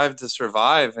 Netflix Drive to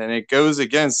Survive, and it goes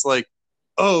against like,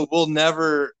 oh, we'll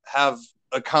never have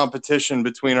a competition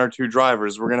between our two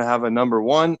drivers. We're gonna have a number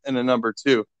one and a number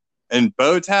two. And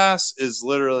Bottas is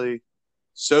literally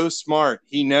so smart.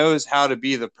 He knows how to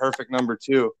be the perfect number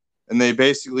two. And they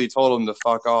basically told him to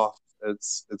fuck off.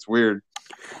 It's weird.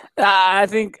 I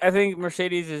think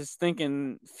Mercedes is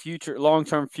thinking long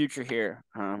term future here.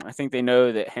 I think they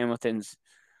know that Hamilton's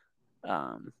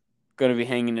going to be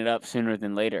hanging it up sooner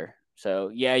than later.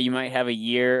 So yeah, you might have a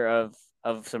year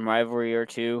of some rivalry or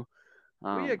two.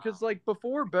 Well, yeah, because like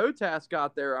before Bottas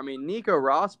got there, I mean, Nico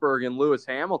Rosberg and Lewis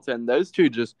Hamilton, those two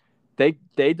just they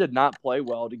did not play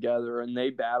well together, and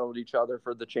they battled each other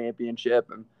for the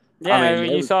championship. And yeah, I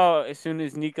mean you saw as soon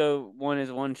as Nico won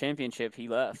his one championship, he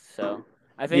left. So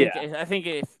I think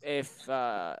if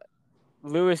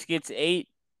Lewis gets 8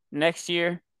 next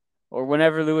year, or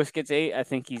whenever Lewis gets 8, I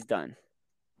think he's done.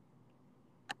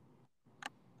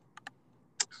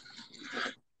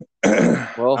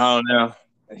 Well, I don't know.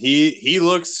 He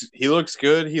looks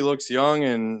good. He looks young,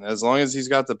 and as long as he's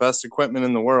got the best equipment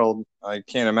in the world, I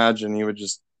can't imagine he would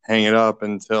just hang it up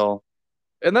until.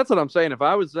 And that's what I'm saying. If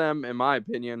I was them, in my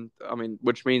opinion, I mean,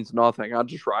 which means nothing, I'd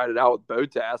just ride it out with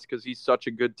Bottas because he's such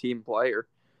a good team player.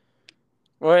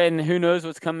 Well, and who knows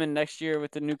what's coming next year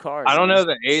with the new car? I don't know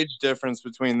the age difference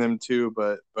between them two,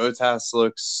 but Bottas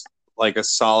looks like a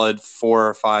solid 4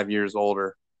 or 5 years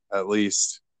older, at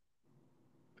least.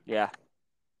 Yeah.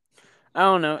 I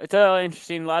don't know. It's all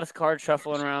interesting. A lot of cards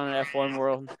shuffling around in F1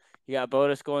 world. You got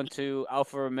Bottas going to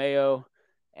Alfa Romeo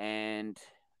and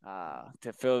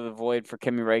to fill the void for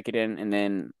Kimi Räikkönen. And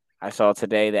then I saw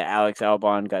today that Alex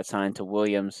Albon got signed to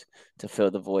Williams to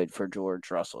fill the void for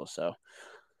George Russell. So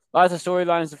lots of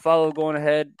storylines to follow going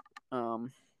ahead.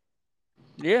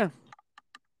 Yeah.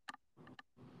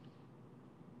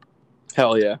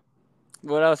 Hell yeah.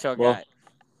 What else y'all got?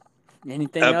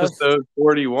 Anything else? Episode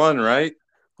 41, right?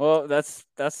 Well, that's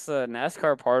the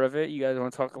NASCAR part of it. You guys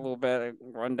want to talk a little bit,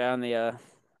 run down the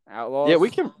Outlaws? Yeah, we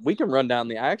can run down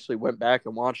the. I actually went back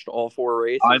and watched all 4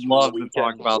 races. I'd love to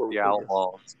talk about the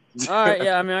Outlaws. All right,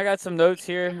 yeah. I mean, I got some notes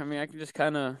here. I mean, I can just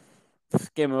kind of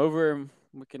skim over, and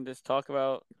we can just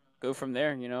go from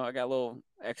there. You know, I got little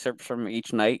excerpts from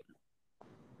each night.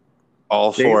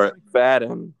 All for it.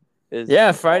 McFadden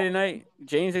Friday night.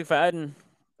 James McFadden.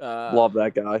 Love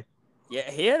that guy. Yeah,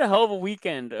 he had a hell of a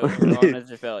weekend over on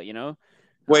NFL, you know?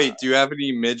 Wait, do you have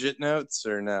any midget notes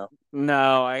or no?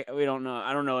 No, we don't know.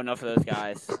 I don't know enough of those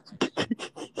guys.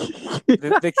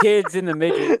 the kids and the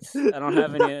midgets. I don't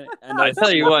have any. I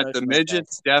tell you what, the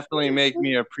midgets definitely make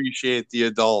me appreciate the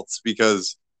adults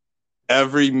because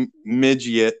every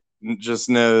midget just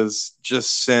knows,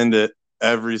 just send it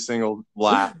every single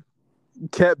lap.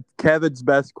 Kevin's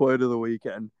best quote of the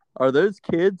weekend. Are those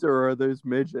kids or are those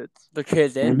midgets? The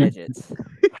kids and midgets.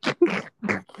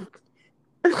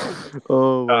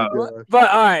 Oh my god!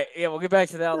 But all right, yeah, we'll get back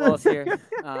to the Outlaws here.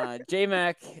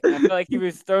 J-Mac, I feel like he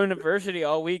was throwing adversity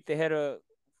all week. They had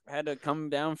to come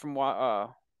down from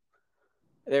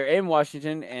they're in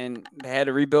Washington and they had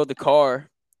to rebuild the car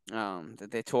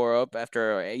that they tore up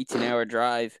after an 18-hour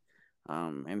drive,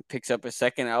 and picks up a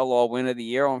second Outlaw win of the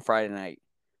year on Friday night.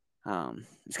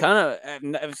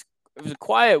 It was a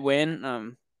quiet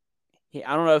win.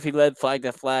 I don't know if he led flag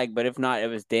to flag, but if not, it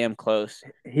was damn close.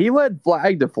 He led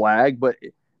flag to flag, but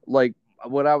like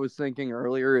what I was thinking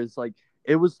earlier is like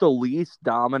it was the least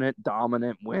dominant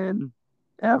win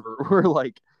ever. Where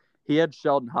like he had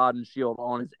Sheldon Haudenschild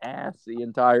on his ass the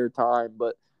entire time,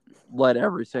 but led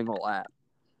every single lap.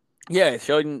 Yeah,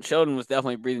 Sheldon was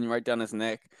definitely breathing right down his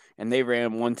neck, and they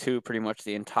ran 1-2 pretty much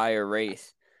the entire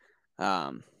race.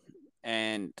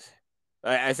 And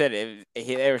I said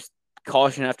there was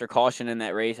caution after caution in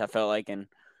that race. I felt like,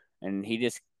 and he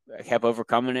just kept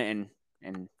overcoming it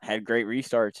and had great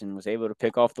restarts and was able to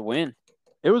pick off the win.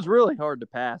 It was really hard to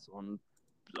pass on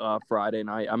Friday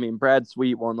night. I mean, Brad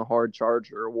Sweet won the Hard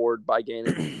Charger Award by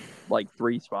gaining like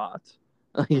 3 spots.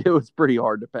 It was pretty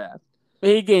hard to pass.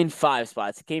 He gained 5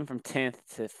 spots. He came from 10th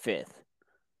to 5th.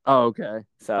 Oh, okay.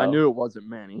 So I knew it wasn't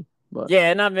many. But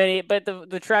yeah, not many, but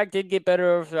the track did get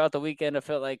better throughout the weekend. I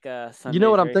felt like you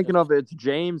know what I'm thinking of? It's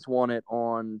James won it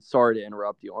on. Sorry to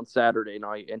interrupt you, on Saturday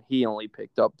night, and he only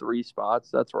picked up 3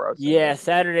 spots. That's where I was. Yeah,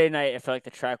 Saturday night, I felt like the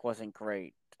track wasn't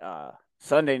great.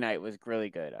 Sunday night was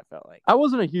really good. I felt like I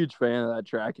wasn't a huge fan of that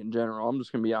track in general. I'm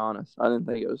just gonna be honest. I didn't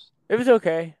think it was. it was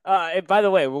okay. And by the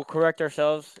way, we'll correct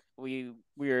ourselves. We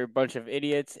are a bunch of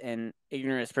idiots and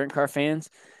ignorant sprint car fans,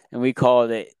 and we called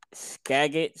it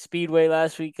Skagit Speedway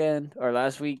last week, and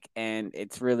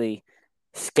it's really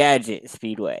Skagit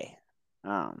Speedway.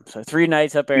 So 3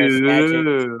 nights up there at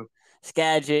Ew.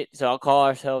 Skagit. So I'll call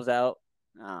ourselves out.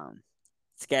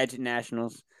 Skagit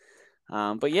Nationals.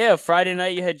 But yeah, Friday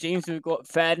night you had James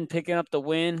McFadden picking up the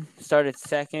win, started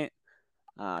second.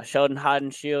 Sheldon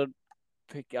Haudenschild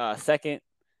second.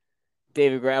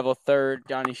 David Gravel third.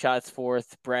 Donnie Schatz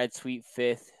fourth. Brad Sweet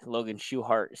fifth. Logan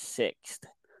Schuchart sixth.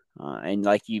 And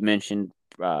like you mentioned,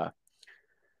 Brad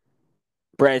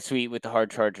Sweet with the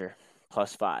hard charger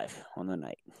 +5 on the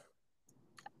night.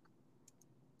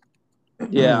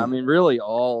 Yeah, I mean, really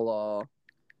all.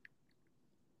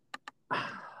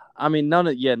 I mean, none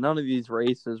of these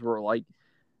races were like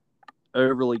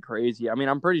overly crazy. I mean,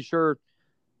 I'm pretty sure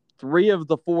 3 of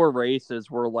the 4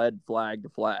 races were led flag to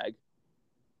flag.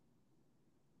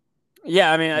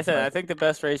 Yeah, I mean, I think the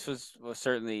best race was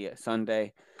certainly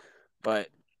Sunday, but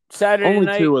Saturday Only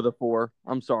night, 2 of the 4.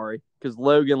 I'm sorry, because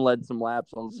Logan led some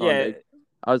laps on Sunday. Yeah,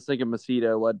 I was thinking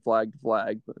Macedo led flag to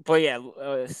flag, but yeah,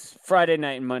 Friday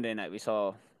night and Monday night we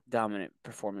saw dominant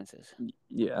performances.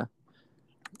 Yeah.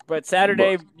 But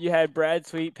Saturday you had Brad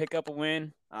Sweet pick up a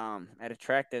win at a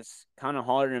track that's kind of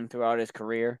haunted him throughout his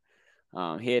career.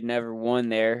 He had never won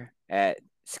there at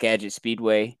Skagit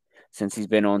Speedway since he's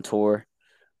been on tour.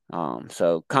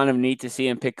 So kind of neat to see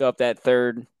him pick up that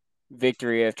third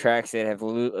victory of tracks that have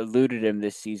eluded him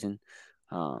this season.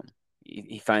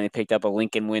 He finally picked up a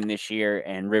Lincoln win this year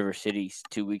and River City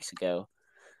 2 weeks ago.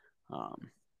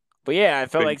 But yeah, I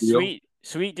felt Big like deal.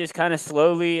 Sweet just kind of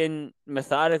slowly and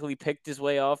methodically picked his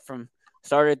way off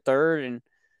started third and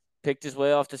picked his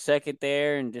way off to second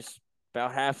there and just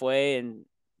about halfway and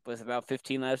with about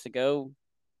 15 laps to go,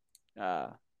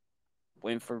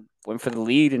 went for the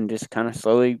lead and just kind of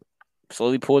slowly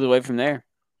pulled away from there.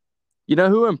 You know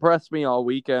who impressed me all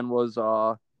weekend was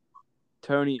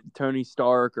Tony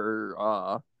Stark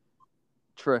or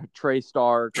Trey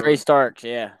Stark. Trey Starks,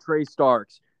 yeah. Trey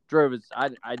Starks drove his. I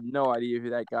had no idea who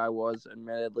that guy was.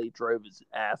 Admittedly, drove his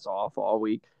ass off all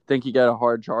week. Think he got a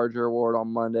hard charger award on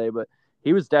Monday, but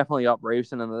he was definitely up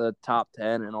racing in the top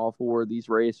 10 in all 4 of these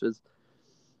races.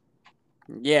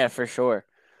 Yeah, for sure.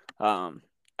 I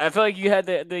feel like you had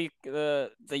the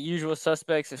usual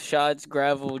suspects of Schatz,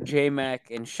 Gravel,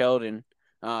 J-Mac, and Sheldon.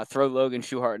 Throw Logan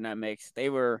Schuchart in that mix. They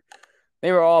were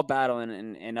all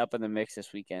battling and up in the mix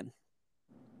this weekend.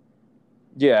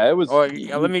 Yeah, it was. Or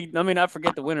let me not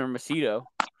forget the winner, Macedo.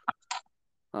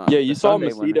 Yeah, you saw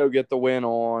Sunday Macedo winner. get the win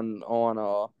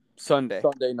on Sunday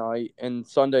night, and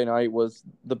Sunday night was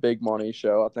the big money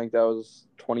show. I think that was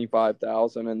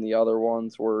 25,000, and the other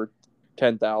ones were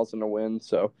 10,000 to win.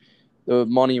 So the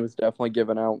money was definitely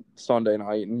given out Sunday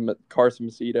night, and Carson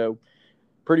Macedo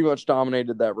pretty much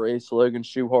dominated that race. Logan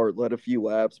Schuchart led a few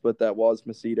laps, but that was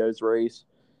Macedo's race.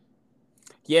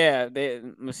 Yeah,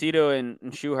 Macedo and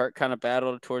Schuchart kind of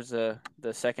battled towards the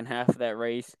second half of that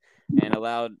race and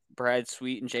allowed Brad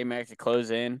Sweet and J-Mac to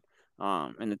close in.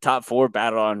 And the top 4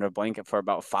 battled under a blanket for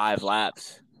about 5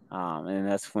 laps. And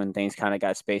that's when things kind of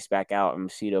got spaced back out and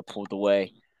Macedo pulled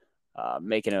away,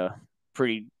 making a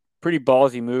pretty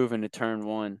ballsy move into turn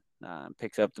 1.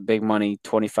 Picks up the big money,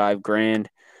 25 grand.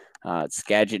 It's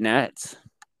Skagit Nats.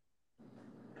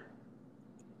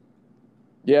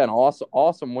 Yeah, an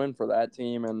awesome win for that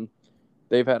team, and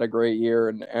they've had a great year.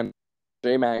 And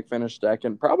J-Mac finished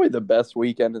second, probably the best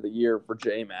weekend of the year for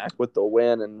J-Mac with the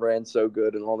win and ran so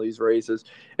good in all these races.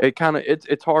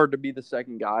 It's hard to be the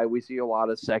second guy. We see a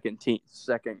lot of second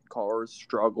cars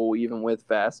struggle even with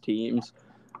fast teams,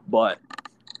 but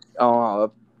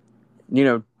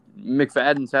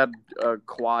McFadden's had a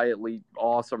quietly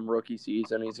awesome rookie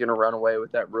season. He's going to run away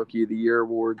with that Rookie of the Year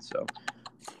award. So.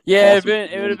 Yeah, it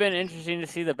would have been interesting to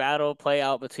see the battle play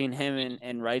out between him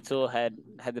and Reitzel had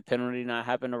the penalty not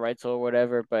happened to Reitzel or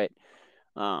whatever. But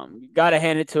gotta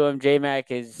hand it to him.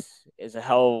 J-Mac is a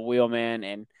hell of a wheelman,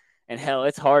 and hell,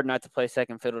 it's hard not to play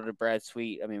second fiddle to Brad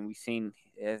Sweet. I mean,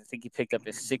 I think he picked up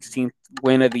his 16th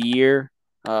win of the year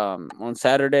on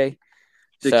Saturday.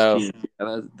 16.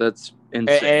 So that's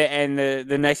insane. And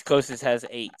the next closest has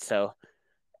 8. So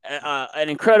an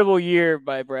incredible year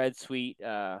by Brad Sweet.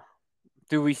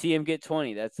 Do we see him get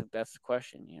 20? That's the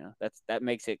question. That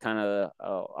makes it kind of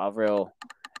a real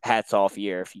hats off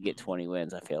year if you get 20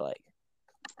 wins. I feel like.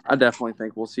 I definitely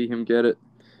think we'll see him get it.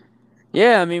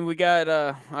 Yeah, I mean we got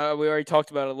we already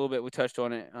talked about it a little bit. We touched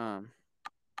on it.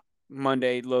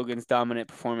 Monday, Logan's dominant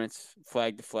performance,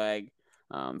 flag to flag.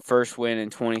 First win in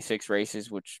 26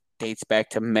 races, which dates back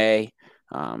to May.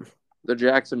 The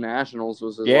Jackson Nationals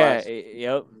was his Yeah, last.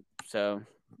 yep. So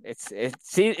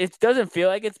it doesn't feel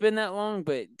like it's been that long,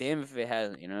 but damn if it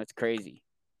hasn't. It's crazy.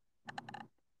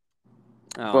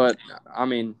 But I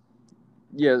mean,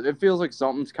 yeah, it feels like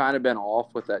something's kind of been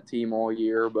off with that team all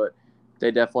year, but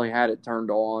they definitely had it turned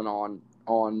on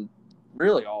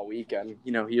really all weekend.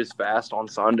 He was fast on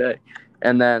Sunday,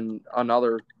 and then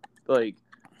another like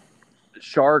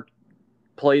Shark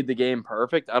played the game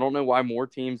perfect. I don't know why more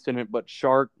teams didn't, but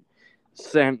Shark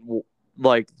sent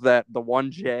like the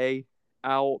 1J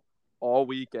out all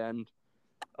weekend.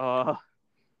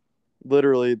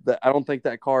 Literally, I don't think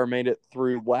that car made it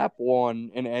through lap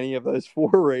 1 in any of those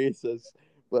 4 races.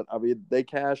 But I mean, they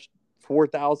cashed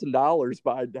 $4,000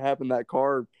 by having that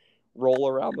car roll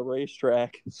around the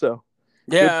racetrack. So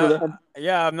good for them.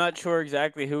 Yeah, I'm not sure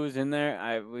exactly who was in there.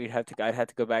 I'd have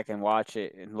to go back and watch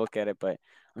it and look at it, but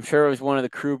I'm sure it was one of the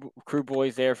crew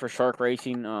boys there for Shark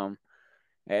Racing.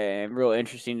 And real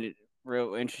interesting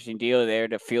deal there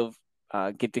to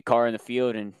get the car in the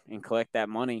field and collect that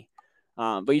money.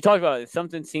 But you talked about it.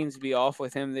 Something seems to be off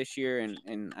with him this year,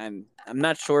 and I'm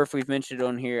not sure if we've mentioned it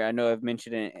on here. I know I've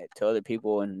mentioned it to other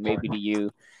people and maybe to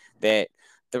you that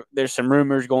there's some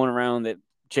rumors going around that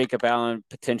Jacob Allen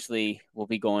potentially will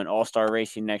be going All-Star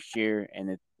Racing next year, and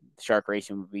that Shark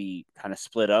Racing will be kind of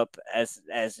split up as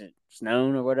it's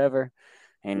known or whatever,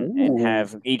 and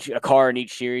have a car in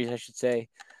each series, I should say.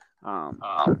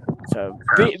 So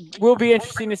will be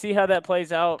interesting to see how that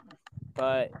plays out.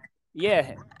 But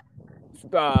yeah,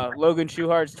 Logan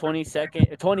Schuchart's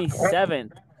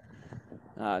 27th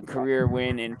career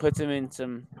win, and puts him in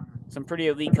some pretty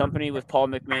elite company with Paul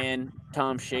McMahon,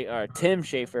 Tim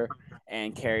Schafer,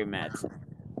 and Kerry Madsen.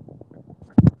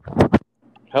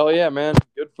 Hell yeah, man.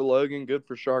 Good for Logan. Good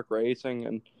for Shark Racing.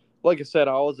 And like I said,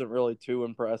 I wasn't really too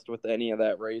impressed with any of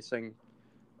that racing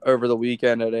over the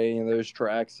weekend at any of those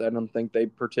tracks. I don't think they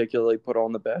particularly put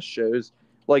on the best shows.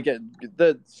 Like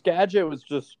the Skagit was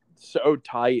just so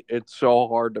tight. It's so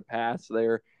hard to pass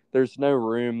there. There's no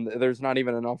room. There's not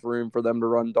even enough room for them to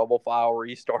run double file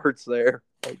restarts there.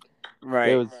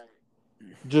 Right.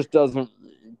 Just doesn't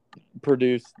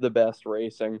produce the best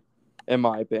racing, in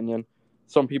my opinion.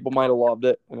 Some people might have loved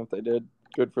it, and if they did,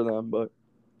 good for them. But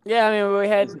yeah, I mean, we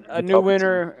had a new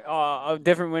winner, a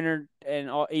different winner in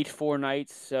each 4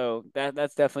 nights, so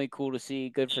that's definitely cool to see.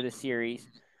 Good for the series.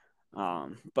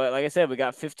 But like I said, we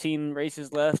got 15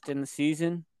 races left in the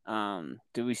season.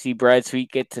 Do we see Brad Sweet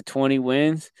get to 20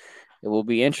 wins? It will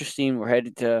be interesting. We're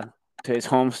headed to his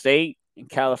home state in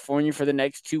California for the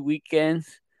next 2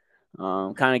 weekends.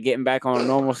 Kind of getting back on a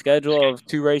normal schedule of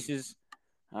 2 races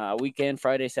weekend,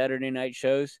 Friday, Saturday night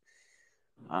shows.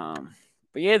 But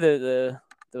yeah, the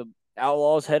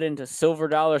Outlaws head into Silver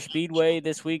Dollar Speedway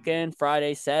this weekend,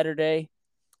 Friday, Saturday.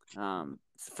 It's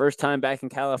the first time back in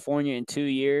California in 2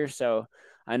 years, so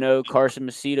I know Carson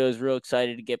Macedo is real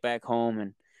excited to get back home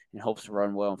and hopes to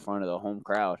run well in front of the home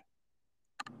crowd.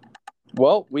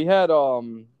 Well, we had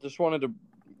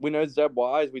we know Zeb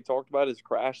Wise. We talked about his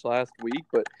crash last week,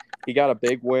 but he got a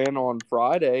big win on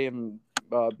Friday and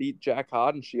beat Jack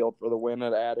Hodenshield for the win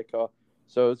at Attica.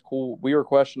 So it's cool. We were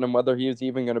questioning whether he was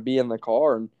even going to be in the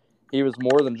car, and he was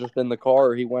more than just in the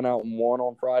car. He went out and won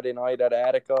on Friday night at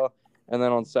Attica, and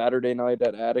then on Saturday night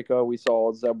at Attica, we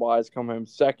saw Zeb Wise come home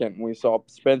second, and we saw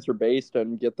Spencer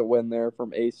Baston get the win there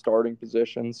from ace starting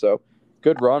position. So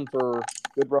good run for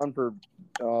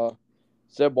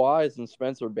Zeb Wise and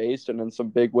Spencer Baston, and some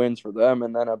big wins for them,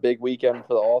 and then a big weekend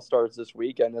for the All-Stars this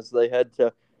weekend as they head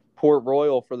to Port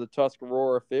Royal for the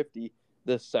Tuscarora 50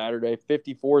 this Saturday.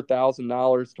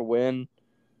 $54,000 to win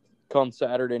come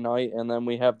Saturday night, and then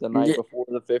we have the night before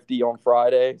the 50 on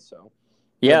Friday. So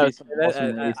yeah,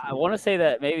 I want to say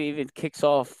that maybe even kicks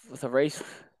off with a race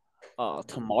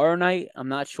tomorrow night. I'm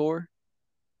not sure.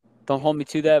 Don't hold me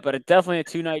to that, but it's definitely a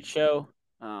 2-night show.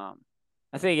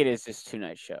 I think it is just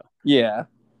 2-night show. Yeah.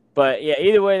 But yeah,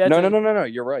 either way, that's no.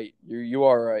 You're right. You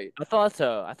are right. I thought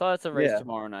so. I thought it's a race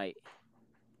tomorrow night.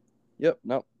 Yep.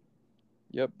 Nope.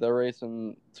 Yep. They're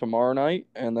racing tomorrow night,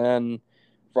 and then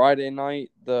Friday night,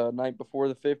 the night before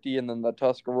the 50, and then the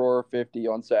Tuscarora 50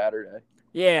 on Saturday.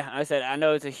 Yeah, I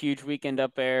know it's a huge weekend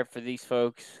up there for these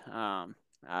folks.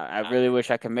 I really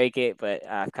wish I could make it, but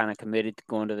I've kind of committed to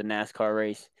going to the NASCAR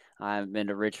race. I haven't been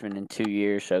to Richmond in 2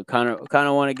 years, so kind of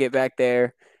want to get back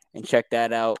there and check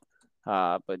that out.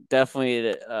 But definitely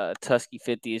the Tusky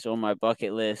 50 is on my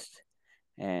bucket list,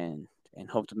 and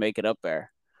hope to make it up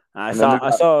there. I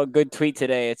saw a good tweet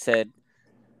today. It said,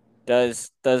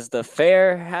 "Does the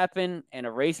fair happen and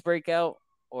a race break out,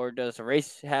 or does a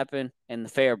race happen and the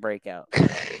fair break out?"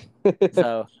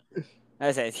 So,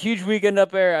 as I said, huge weekend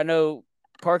up there. I know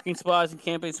parking spots and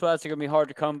camping spots are gonna be hard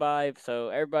to come by. So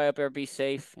everybody up there, be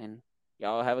safe, and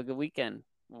y'all have a good weekend.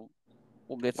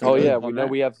 We'll get some Oh news yeah, we on know that.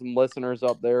 we have some listeners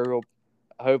up there who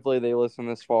hopefully they listen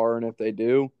this far, and if they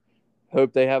do,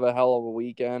 hope they have a hell of a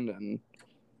weekend and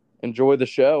enjoy the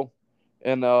show.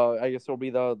 And I guess it'll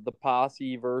be the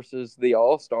posse versus the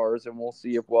All Stars, and we'll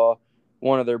see if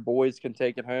one of their boys can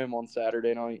take it home on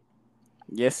Saturday night.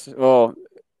 Yes. Well,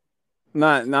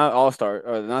 not All Star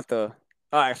or not the.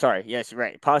 Oh, sorry. Yes,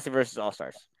 right. Posse versus All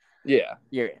Stars. Yeah,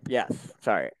 Yes.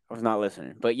 Sorry, I was not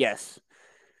listening. But yes,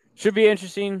 should be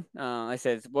interesting. Like I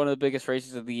said, it's one of the biggest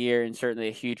races of the year, and certainly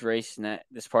a huge race in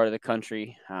this part of the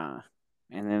country. And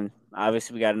then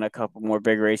obviously we got a couple more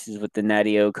big races with the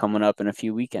Natty O coming up in a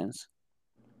few weekends.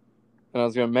 and I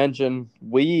was gonna mention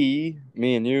me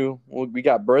and you, we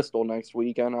got Bristol next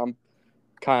weekend. I'm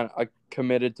kind of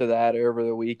committed to that over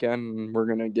the weekend, and we're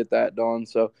gonna get that done.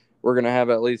 So we're gonna have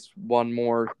at least one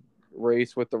more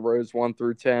race with the rows 1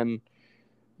 through 10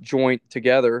 joint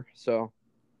together. So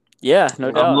Yeah, no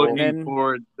I'm doubt. And looking then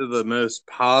forward to the most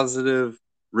positive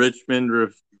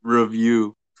Richmond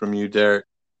review from you, Derek.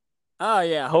 oh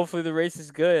yeah, hopefully the race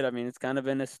is good. I mean, it's kind of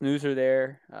been a snoozer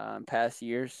there past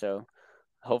years, so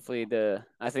hopefully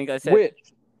I think I said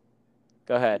which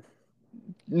go ahead.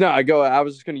 no, I go. I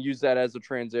was just gonna use that as a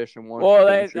transition. Why don't you Well,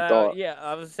 finish your thought? yeah,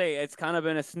 I was say it's kind of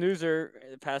been a snoozer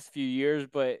the past few years,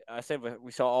 but I said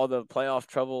we saw all the playoff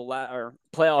trouble or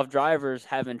playoff drivers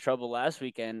having trouble last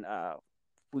weekend.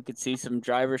 We could see some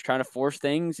drivers trying to force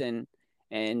things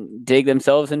and dig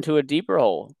themselves into a deeper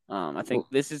hole. I think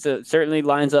this is certainly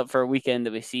lines up for a weekend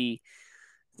that we see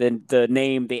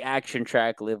the action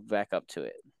track live back up to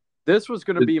it. This was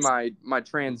going to be my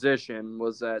transition.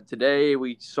 Was that today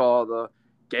we saw the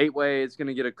Gateway is going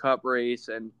to get a cup race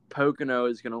and Pocono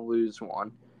is going to lose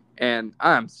one. And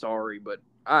I'm sorry, but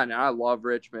I love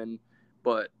Richmond,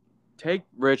 but take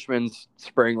Richmond's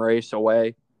spring race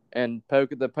away and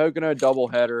the Pocono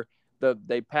doubleheader.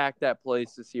 They packed that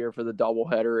place this year for the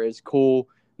doubleheader is cool.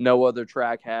 No other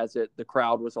track has it. The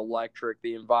crowd was electric.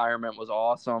 The environment was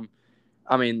awesome.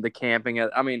 I mean, the camping.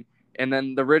 I mean, and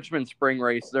then the Richmond Spring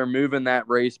Race, they're moving that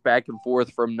race back and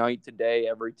forth from night to day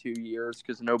every 2 years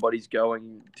because nobody's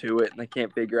going to it and they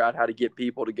can't figure out how to get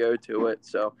people to go to it.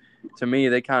 So to me,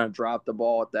 they kind of dropped the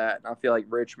ball at that. And I feel like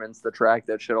Richmond's the track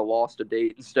that should have lost a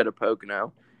date instead of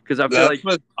Pocono. Because I feel That's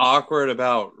what's awkward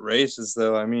about races,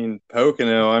 though. I mean,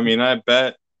 Pocono, I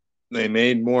bet they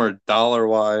made more dollar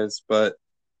wise, but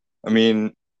I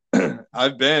mean,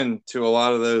 I've been to a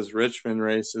lot of those Richmond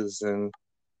races and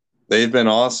they've been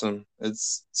awesome.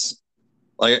 It's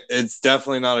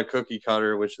definitely not a cookie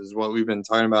cutter, which is what we've been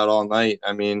talking about all night.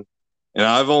 I mean, and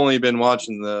I've only been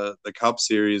watching the Cup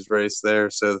Series race there,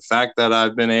 so the fact that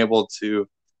I've been able to,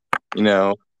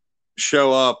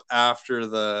 show up after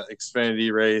the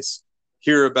Xfinity race,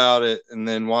 hear about it, and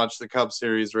then watch the Cup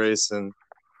Series race and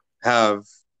have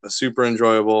a super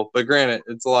enjoyable. But granted,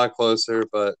 it's a lot closer,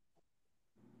 but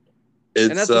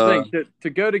and that's the thing. To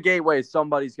go to Gateway,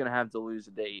 somebody's going to have to lose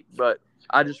a date. But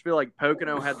I just feel like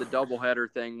Pocono had the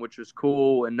doubleheader thing, which was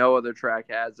cool, and no other track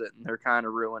has it, and they're kind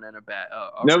of ruining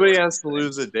nobody has to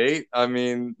lose a date. I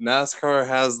mean, NASCAR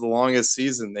has the longest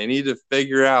season. They need to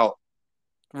figure out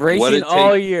Racing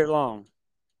all year long.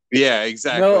 Yeah,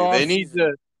 exactly. They need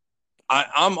to.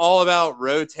 I'm all about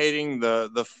rotating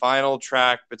the final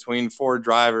track between four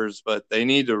drivers, but they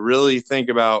need to really think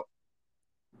about,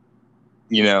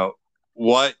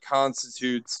 what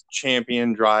constitutes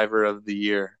champion driver of the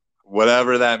year,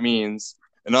 whatever that means.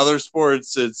 In other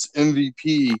sports, it's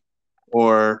MVP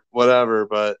or whatever,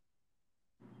 but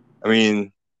I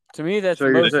mean, to me, that's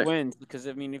most wins because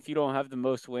I mean, if you don't have the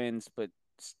most wins, but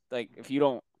like if you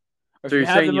don't, so you're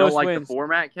saying you don't like the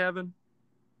format, Kevin?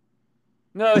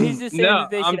 No, he's just saying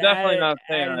that they should definitely not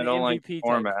saying I don't like the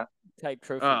format type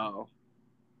trophy. Oh.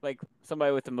 Like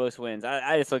somebody with the most wins.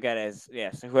 I just look at it as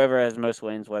yes, whoever has the most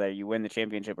wins, whether you win the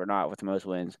championship or not with the most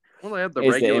wins. Well, they have the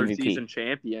regular season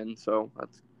champion, so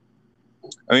that's.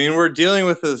 I mean, we're dealing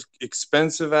with those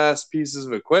expensive ass pieces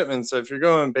of equipment. So if you're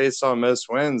going based on most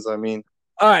wins, I mean,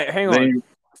 all right, hang on,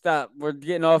 stop. We're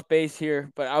getting off base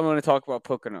here, but I want to talk about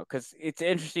Pocono because it's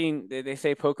interesting. They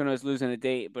say Pocono's losing a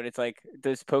date, but it's like,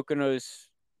 does Pocono's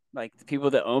like the people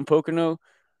that own Pocono?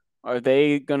 Are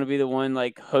they going to be the one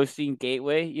like hosting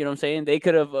Gateway? You know what I'm saying? They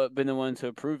could have been the one to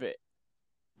approve it.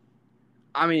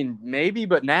 I mean, maybe,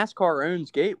 but NASCAR owns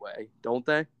Gateway, don't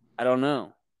they? I don't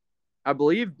know. I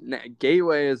believe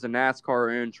Gateway is a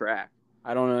NASCAR-owned track.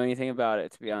 I don't know anything about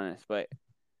it, to be honest, but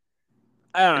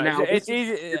I don't know. It's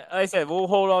easy. Like I said, we'll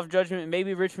hold off judgment.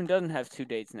 Maybe Richmond doesn't have 2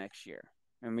 dates next year.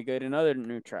 and we go to another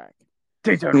new track.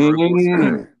 Daytona Road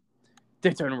Course.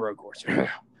 Daytona Road Course.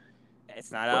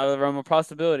 It's not out of the realm of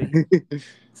possibility.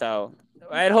 So,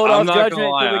 I'd hold I'm off not gonna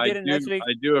judgment lie. until we get it next week.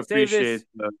 I do appreciate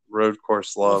the road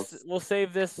course love. We'll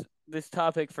save this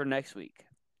topic for next week.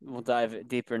 We'll dive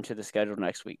deeper into the schedule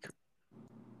next week.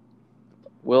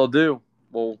 Will do.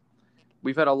 Well,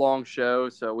 we've had a long show,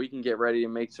 so we can get ready to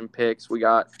make some picks. We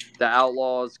got the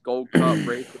Outlaws Gold Cup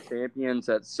Race of Champions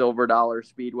at Silver Dollar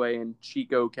Speedway in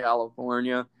Chico,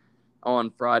 California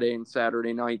on Friday and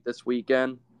Saturday night this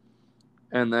weekend.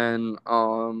 And then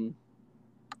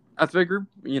I figured,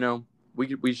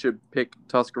 we should pick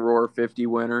Tuscarora 50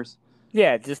 winners.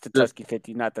 Yeah, just the Tusky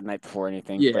 50, not the night before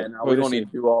anything. Yeah, no, we don't need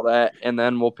to do all that. And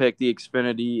then we'll pick the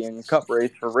Xfinity and Cup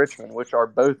race for Richmond, which are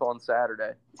both on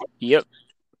Saturday. Yep.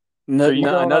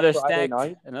 Another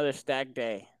stacked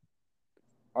day.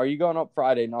 Are you going up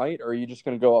Friday night, or are you just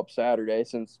going to go up Saturday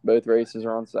since both races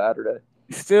are on Saturday?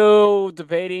 Still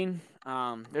debating.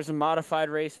 There's a modified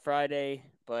race Friday,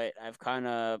 but I've kind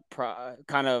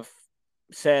of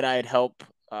said I'd help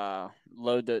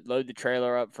load the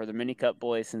trailer up for the Mini Cup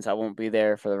boys since I won't be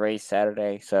there for the race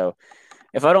Saturday. So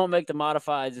if I don't make the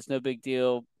modifieds, it's no big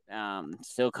deal.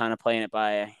 Still kind of playing it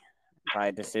by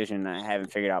decision. I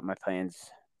haven't figured out my plans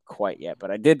quite yet,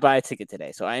 but I did buy a ticket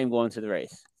today, so I am going to the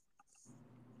race.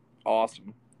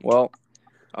 Awesome. Well,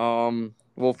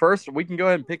 first we can go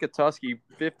ahead and pick a Tusky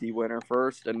 50 winner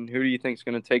first, and who do you think is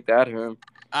going to take that home?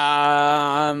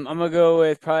 I'm gonna go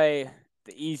with probably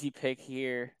the easy pick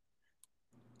here.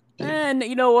 And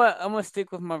you know what? I'm gonna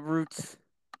stick with my roots.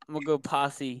 I'm gonna go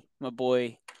Posse, my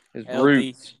boy. His LD.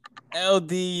 roots.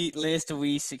 LD Lance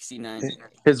DeWeese 69.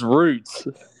 His roots.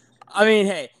 I mean,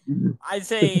 hey, I'd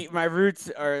say my roots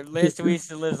are Lance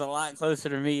DeWeese lives a lot closer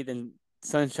to me than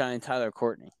Sunshine Tyler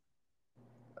Courtney.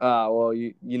 Well,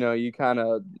 you kind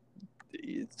of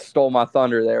stole my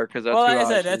thunder there because that's like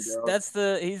I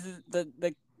said, he's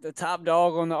the top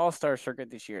dog on the All-Star circuit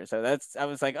this year. So I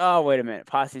was like, oh, wait a minute.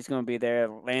 Posse's going to be there.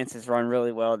 Lance has run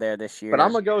really well there this year. But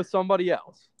I'm going to go with somebody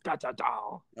else.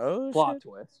 Oh, plot shit.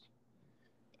 twist.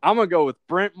 I'm going to go with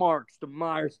Brent Marks, the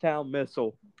Myerstown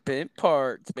Missile. Brent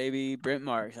Parts, baby. Brent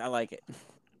Marks. I like it.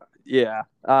 Yeah.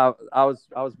 I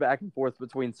was back and forth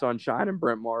between Sunshine and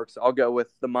Brent Marks. I'll go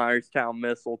with the Myerstown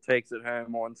Missile takes it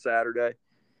home on Saturday.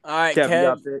 All right,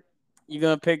 Kev, you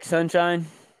going to pick Sunshine?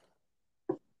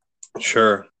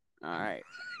 Sure. All right.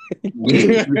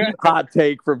 Hot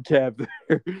take from Kev.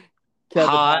 Kevin,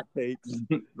 hot takes.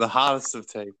 The hottest of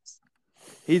takes.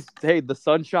 The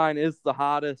Sunshine is the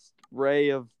hottest ray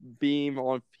of beam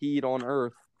on heat on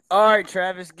Earth. All right,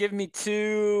 Travis, give me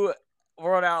 2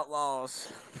 World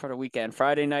Outlaws for the weekend,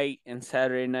 Friday night and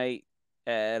Saturday night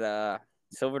at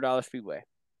Silver Dollar Speedway.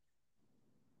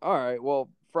 All right. Well,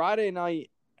 Friday night,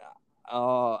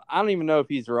 I don't even know if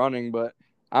he's running, but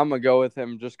I'm gonna go with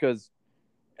him just because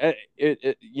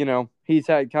he's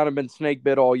had kind of been snake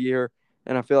bit all year,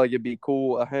 and I feel like it'd be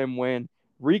cool a him win.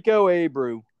 Rico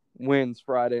Abreu wins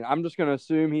Friday. I'm just gonna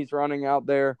assume he's running out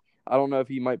there. I don't know if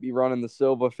he might be running the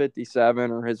Silva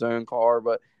 57 or his own car,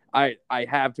 but I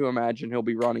have to imagine he'll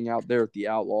be running out there at the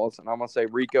Outlaws, and I'm gonna say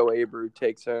Rico Abreu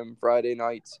takes home Friday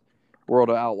night's World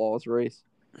of Outlaws race.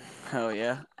 Hell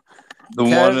yeah! The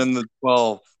Kev? 1 in the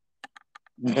 12.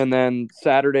 And then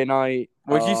Saturday night.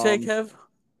 What'd you say, Kev?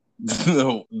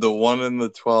 The 1 in the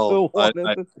 12.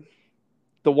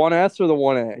 The 1S or the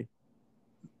 1A?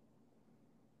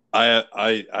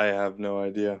 I have no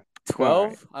idea. 12?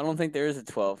 Right. I don't think there is a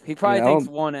 12. He probably thinks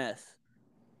 1S.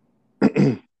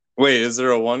 Wait, is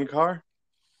there a 1 car?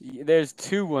 There's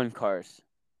 2 1 cars.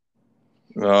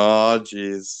 Oh,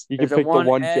 jeez. You can pick the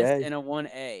 1J and a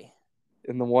 1A.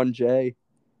 And the 1J.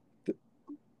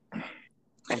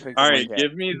 All right,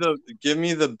 give me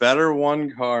the better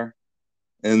 1 car,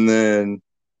 and then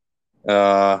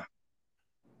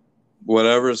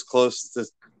whatever's close to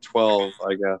 12,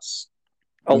 I guess.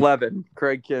 11,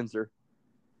 Craig Kinzer.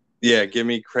 Yeah, give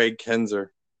me Craig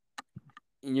Kinzer.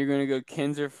 And you're gonna go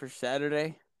Kinzer for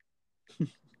Saturday?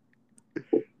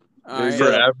 Right.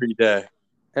 For every day.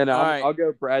 And I'll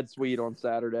go Brad Sweet on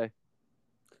Saturday.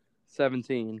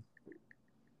 17.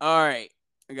 All right.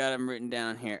 I got him written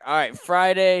down here. All right,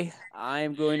 Friday,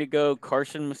 I'm going to go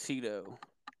Carson Macedo.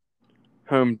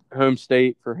 Home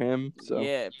state for him. So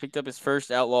yeah, picked up his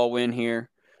first outlaw win here.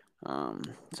 So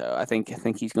I think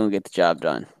he's going to get the job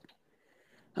done.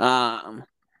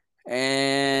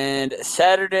 And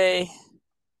Saturday,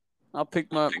 I'll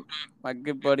pick my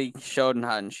good buddy Sheldon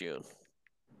Haudenschild.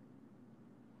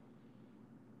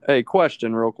 Hey,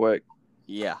 question real quick.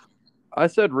 Yeah. I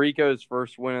said Rico's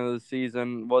first win of the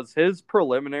season. Was his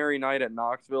preliminary night at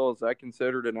Knoxville, is that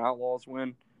considered an Outlaws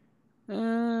win?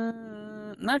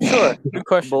 Not sure. Good I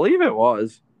question. believe it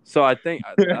was. So I think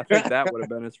that would have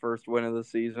been his first win of the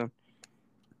season.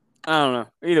 I don't know.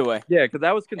 Either way, Yeah, because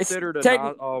that was it's considered a tech.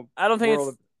 not I don't think world.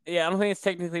 it's. Yeah, I don't think it's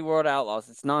technically World Outlaws.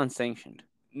 It's non-sanctioned.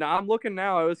 No, I'm looking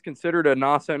now. It was considered a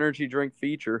NOS energy drink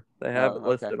feature. They have it Okay.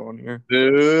 listed on here.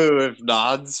 Dude, if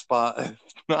not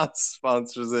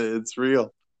sponsors it, it's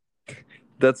real.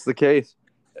 That's the case.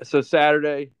 So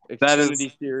Saturday, That is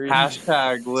Xfinity Series.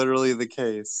 hashtag literally the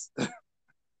case. All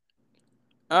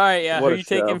right, yeah. Who What a you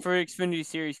taking show. for Xfinity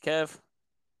Series, Kev?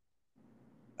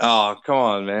 Oh, come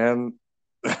on, man.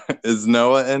 Is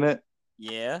Noah in it?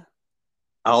 Yeah.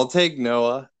 I'll take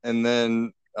Noah, and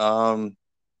then I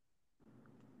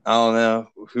don't know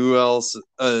who else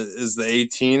is the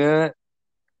 18 in it.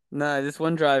 Nah, just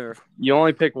one driver. You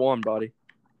only pick one, buddy.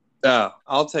 Yeah,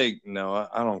 I'll take Noah.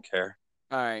 I don't care.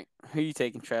 All right. Who you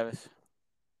taking, Travis?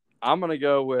 I'm going to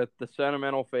go with the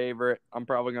sentimental favorite. I'm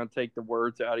probably going to take the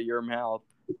words out of your mouth.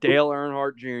 Dale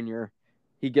Earnhardt Jr.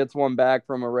 He gets one back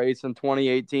from a race in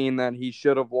 2018 that he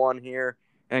should have won here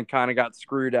and kind of got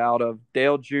screwed out of.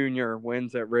 Dale Jr.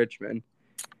 wins at Richmond.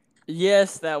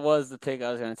 Yes, that was the pick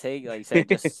I was going to take. Like you said,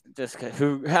 just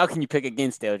who? How can you pick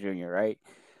against Dale Jr. Right?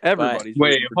 Everybody's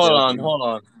Wait, rooting for Dale Jr. hold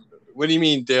on. What do you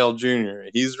mean Dale Jr.?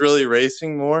 He's really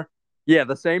racing more? Yeah,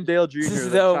 the same Dale Jr. This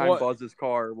is that the shined Buzz's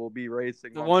car will be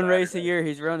racing The on one Saturday. race a year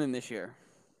he's running this year.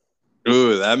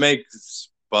 Ooh, that makes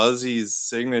Buzzy's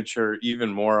signature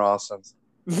even more awesome.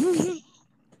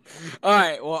 All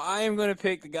right. Well, I am going to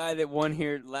pick the guy that won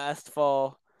here last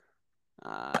fall,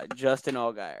 Justin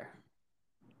Allgaier.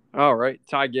 All right.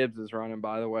 Ty Gibbs is running,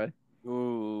 by the way.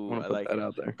 Ooh, I put like that it.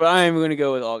 out there. But I am going to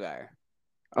go with Allgaier.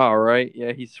 All right.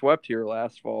 Yeah, he swept here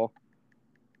last fall.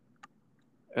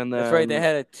 And then, That's right. They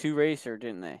had a 2-racer,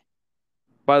 didn't they?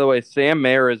 By the way, Sam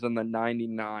Mayer is in the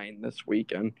 99 this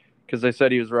weekend because they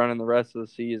said he was running the rest of the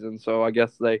season. So I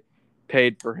guess they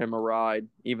paid for him a ride,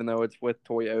 even though it's with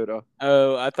Toyota.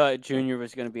 Oh, I thought Junior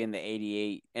was going to be in the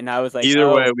 88. And I was like, Either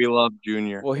way, we love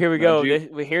Junior. Well, here we go.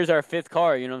 Here's our 5th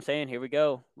car. You know what I'm saying? Here we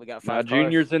go. We got 5 cars.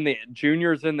 Junior's in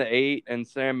the 8, and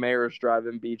Sam Mayer is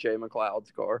driving BJ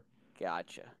McLeod's car.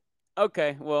 Gotcha.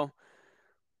 Okay, well,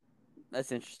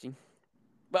 that's interesting.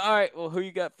 But all right, well, who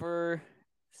you got for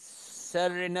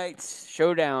Saturday night's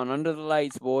showdown under the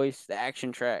lights, boys? The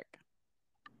action track.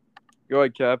 Go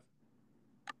ahead, Kev.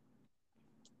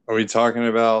 Are we talking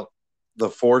about the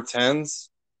 410s?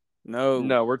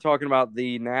 No, we're talking about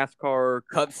the NASCAR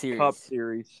Cup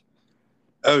Series.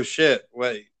 Oh shit!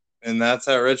 Wait, and that's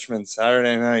at Richmond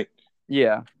Saturday night.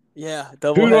 Yeah.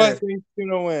 Double Who do I header. think's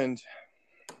gonna win?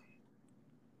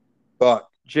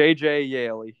 Buck. JJ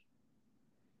Yaley.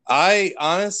 I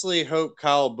honestly hope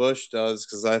Kyle Busch does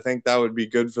because I think that would be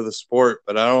good for the sport,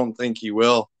 but I don't think he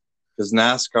will because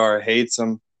NASCAR hates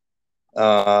him.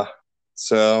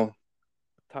 So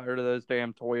tired of those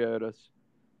damn Toyotas.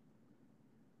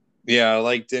 Yeah, I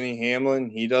like Denny Hamlin.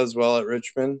 He does well at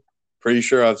Richmond. Pretty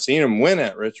sure I've seen him win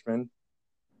at Richmond.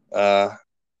 But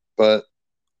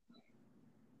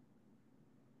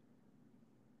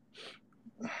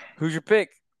Who's your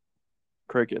pick?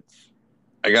 Crickets.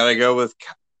 I gotta go with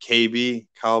KB,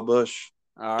 Kyle Busch.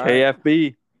 All right.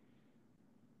 KFB.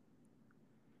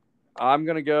 I'm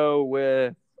gonna go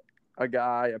with a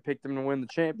guy. I picked him to win the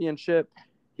championship.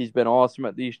 He's been awesome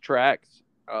at these tracks.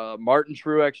 Martin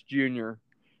Truex Jr.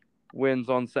 wins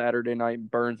on Saturday night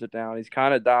and burns it down. He's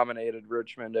kind of dominated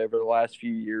Richmond over the last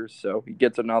few years, so he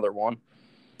gets another one.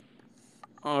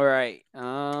 All right.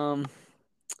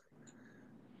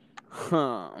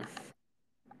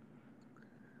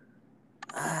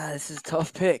 This is a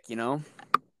tough pick, you know.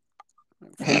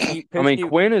 Penske, I mean,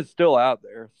 Quinn is still out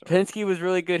there. So. Penske was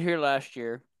really good here last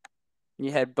year.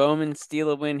 You had Bowman steal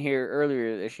a win here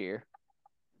earlier this year.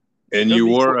 And you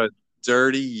wore a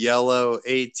dirty yellow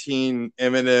 18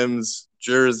 M&M's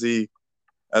jersey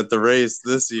at the race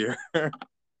this year.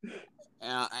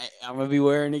 I'm going to be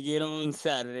wearing it again on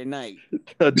Saturday night.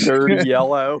 A dirty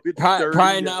yellow.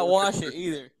 Probably not wash it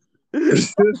either.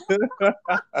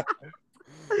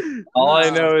 All I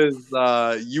know is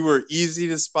you were easy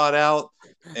to spot out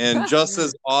and just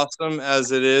as awesome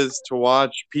as it is to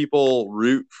watch people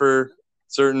root for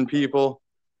certain people,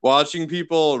 watching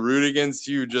people root against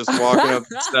you just walking up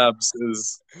the steps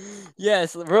is...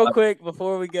 Yes, real quick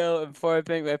before we go, before I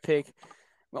make my pick,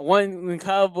 when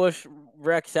Kyle Busch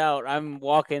wrecks out, I'm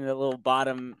walking the little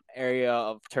bottom area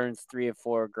of turns 3 and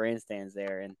 4 grandstands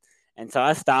there, and so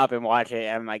I stop and watch it,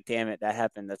 and I'm like, damn it, that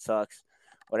happened, that sucks.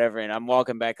 Whatever, and I'm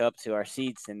walking back up to our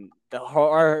seats, and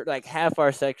half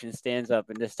our section stands up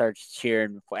and just starts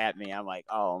cheering at me. I'm like,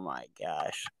 oh my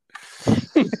gosh.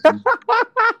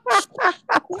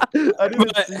 I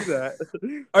didn't But- see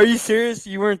that. Are you serious?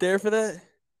 You weren't there for that?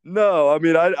 No, I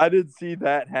mean I didn't see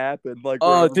that happen. Like, Oh,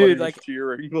 where everybody dude, was like-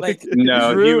 cheering. like- No,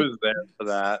 he Drew- was there for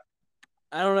that.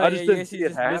 I don't know. I just yeah, didn't guess see you it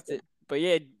just missed happen. it. But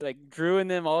yeah, like Drew and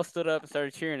them all stood up and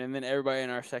started cheering, and then everybody in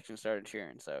our section started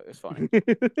cheering. So it was funny.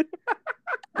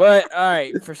 But all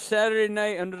right, for Saturday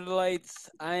night under the lights,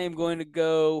 I am going to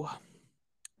go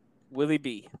Willie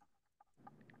B.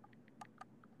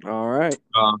 All right.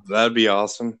 That'd be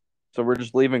awesome. So we're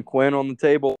just leaving Quinn on the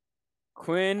table.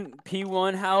 Quinn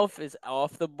P1 Half is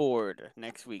off the board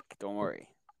next week. Don't worry.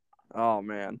 Oh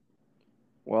man.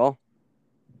 Well.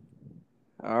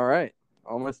 All right.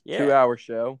 Almost Yeah. 2-hour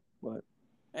show, but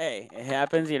Hey, it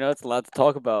happens. You know, it's a lot to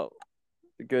talk about.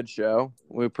 a good show.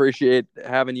 We appreciate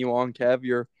having you on, Kev.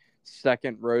 Your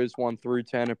second Rose 1 through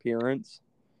 10 appearance.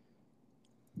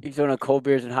 He's doing a cold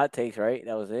beers and hot takes, right?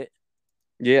 That was it.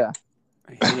 Yeah.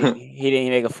 He didn't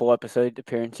make a full episode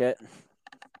appearance yet.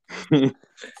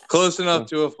 Close enough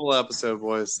to a full episode,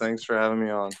 boys. Thanks for having me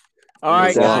on. All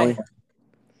right, Definitely. guys.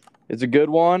 It's a good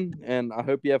one, and I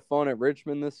hope you have fun at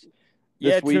Richmond this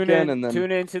Yeah, weekend. And then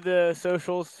tune into the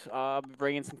socials. I'll be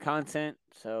bringing some content.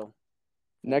 So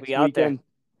next be out there.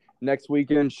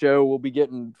 weekend show, we'll be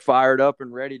getting fired up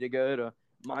and ready to go to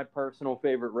my personal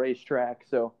favorite racetrack.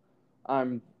 So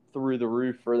I'm through the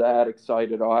roof for that.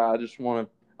 Excited.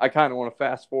 I kind of want to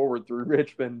fast forward through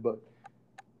Richmond, but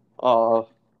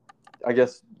I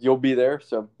guess you'll be there.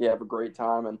 So yeah, have a great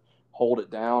time and hold it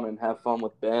down and have fun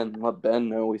with Ben. Let Ben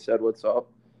know we said what's up.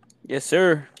 Yes,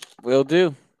 sir. Will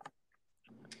do.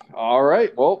 All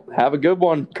right. Well, have a good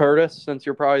one, Curtis, since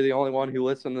you're probably the only one who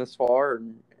listened this far,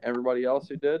 and everybody else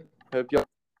who did. Hope you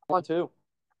want to.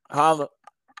 Holla.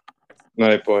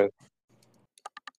 Night, boys.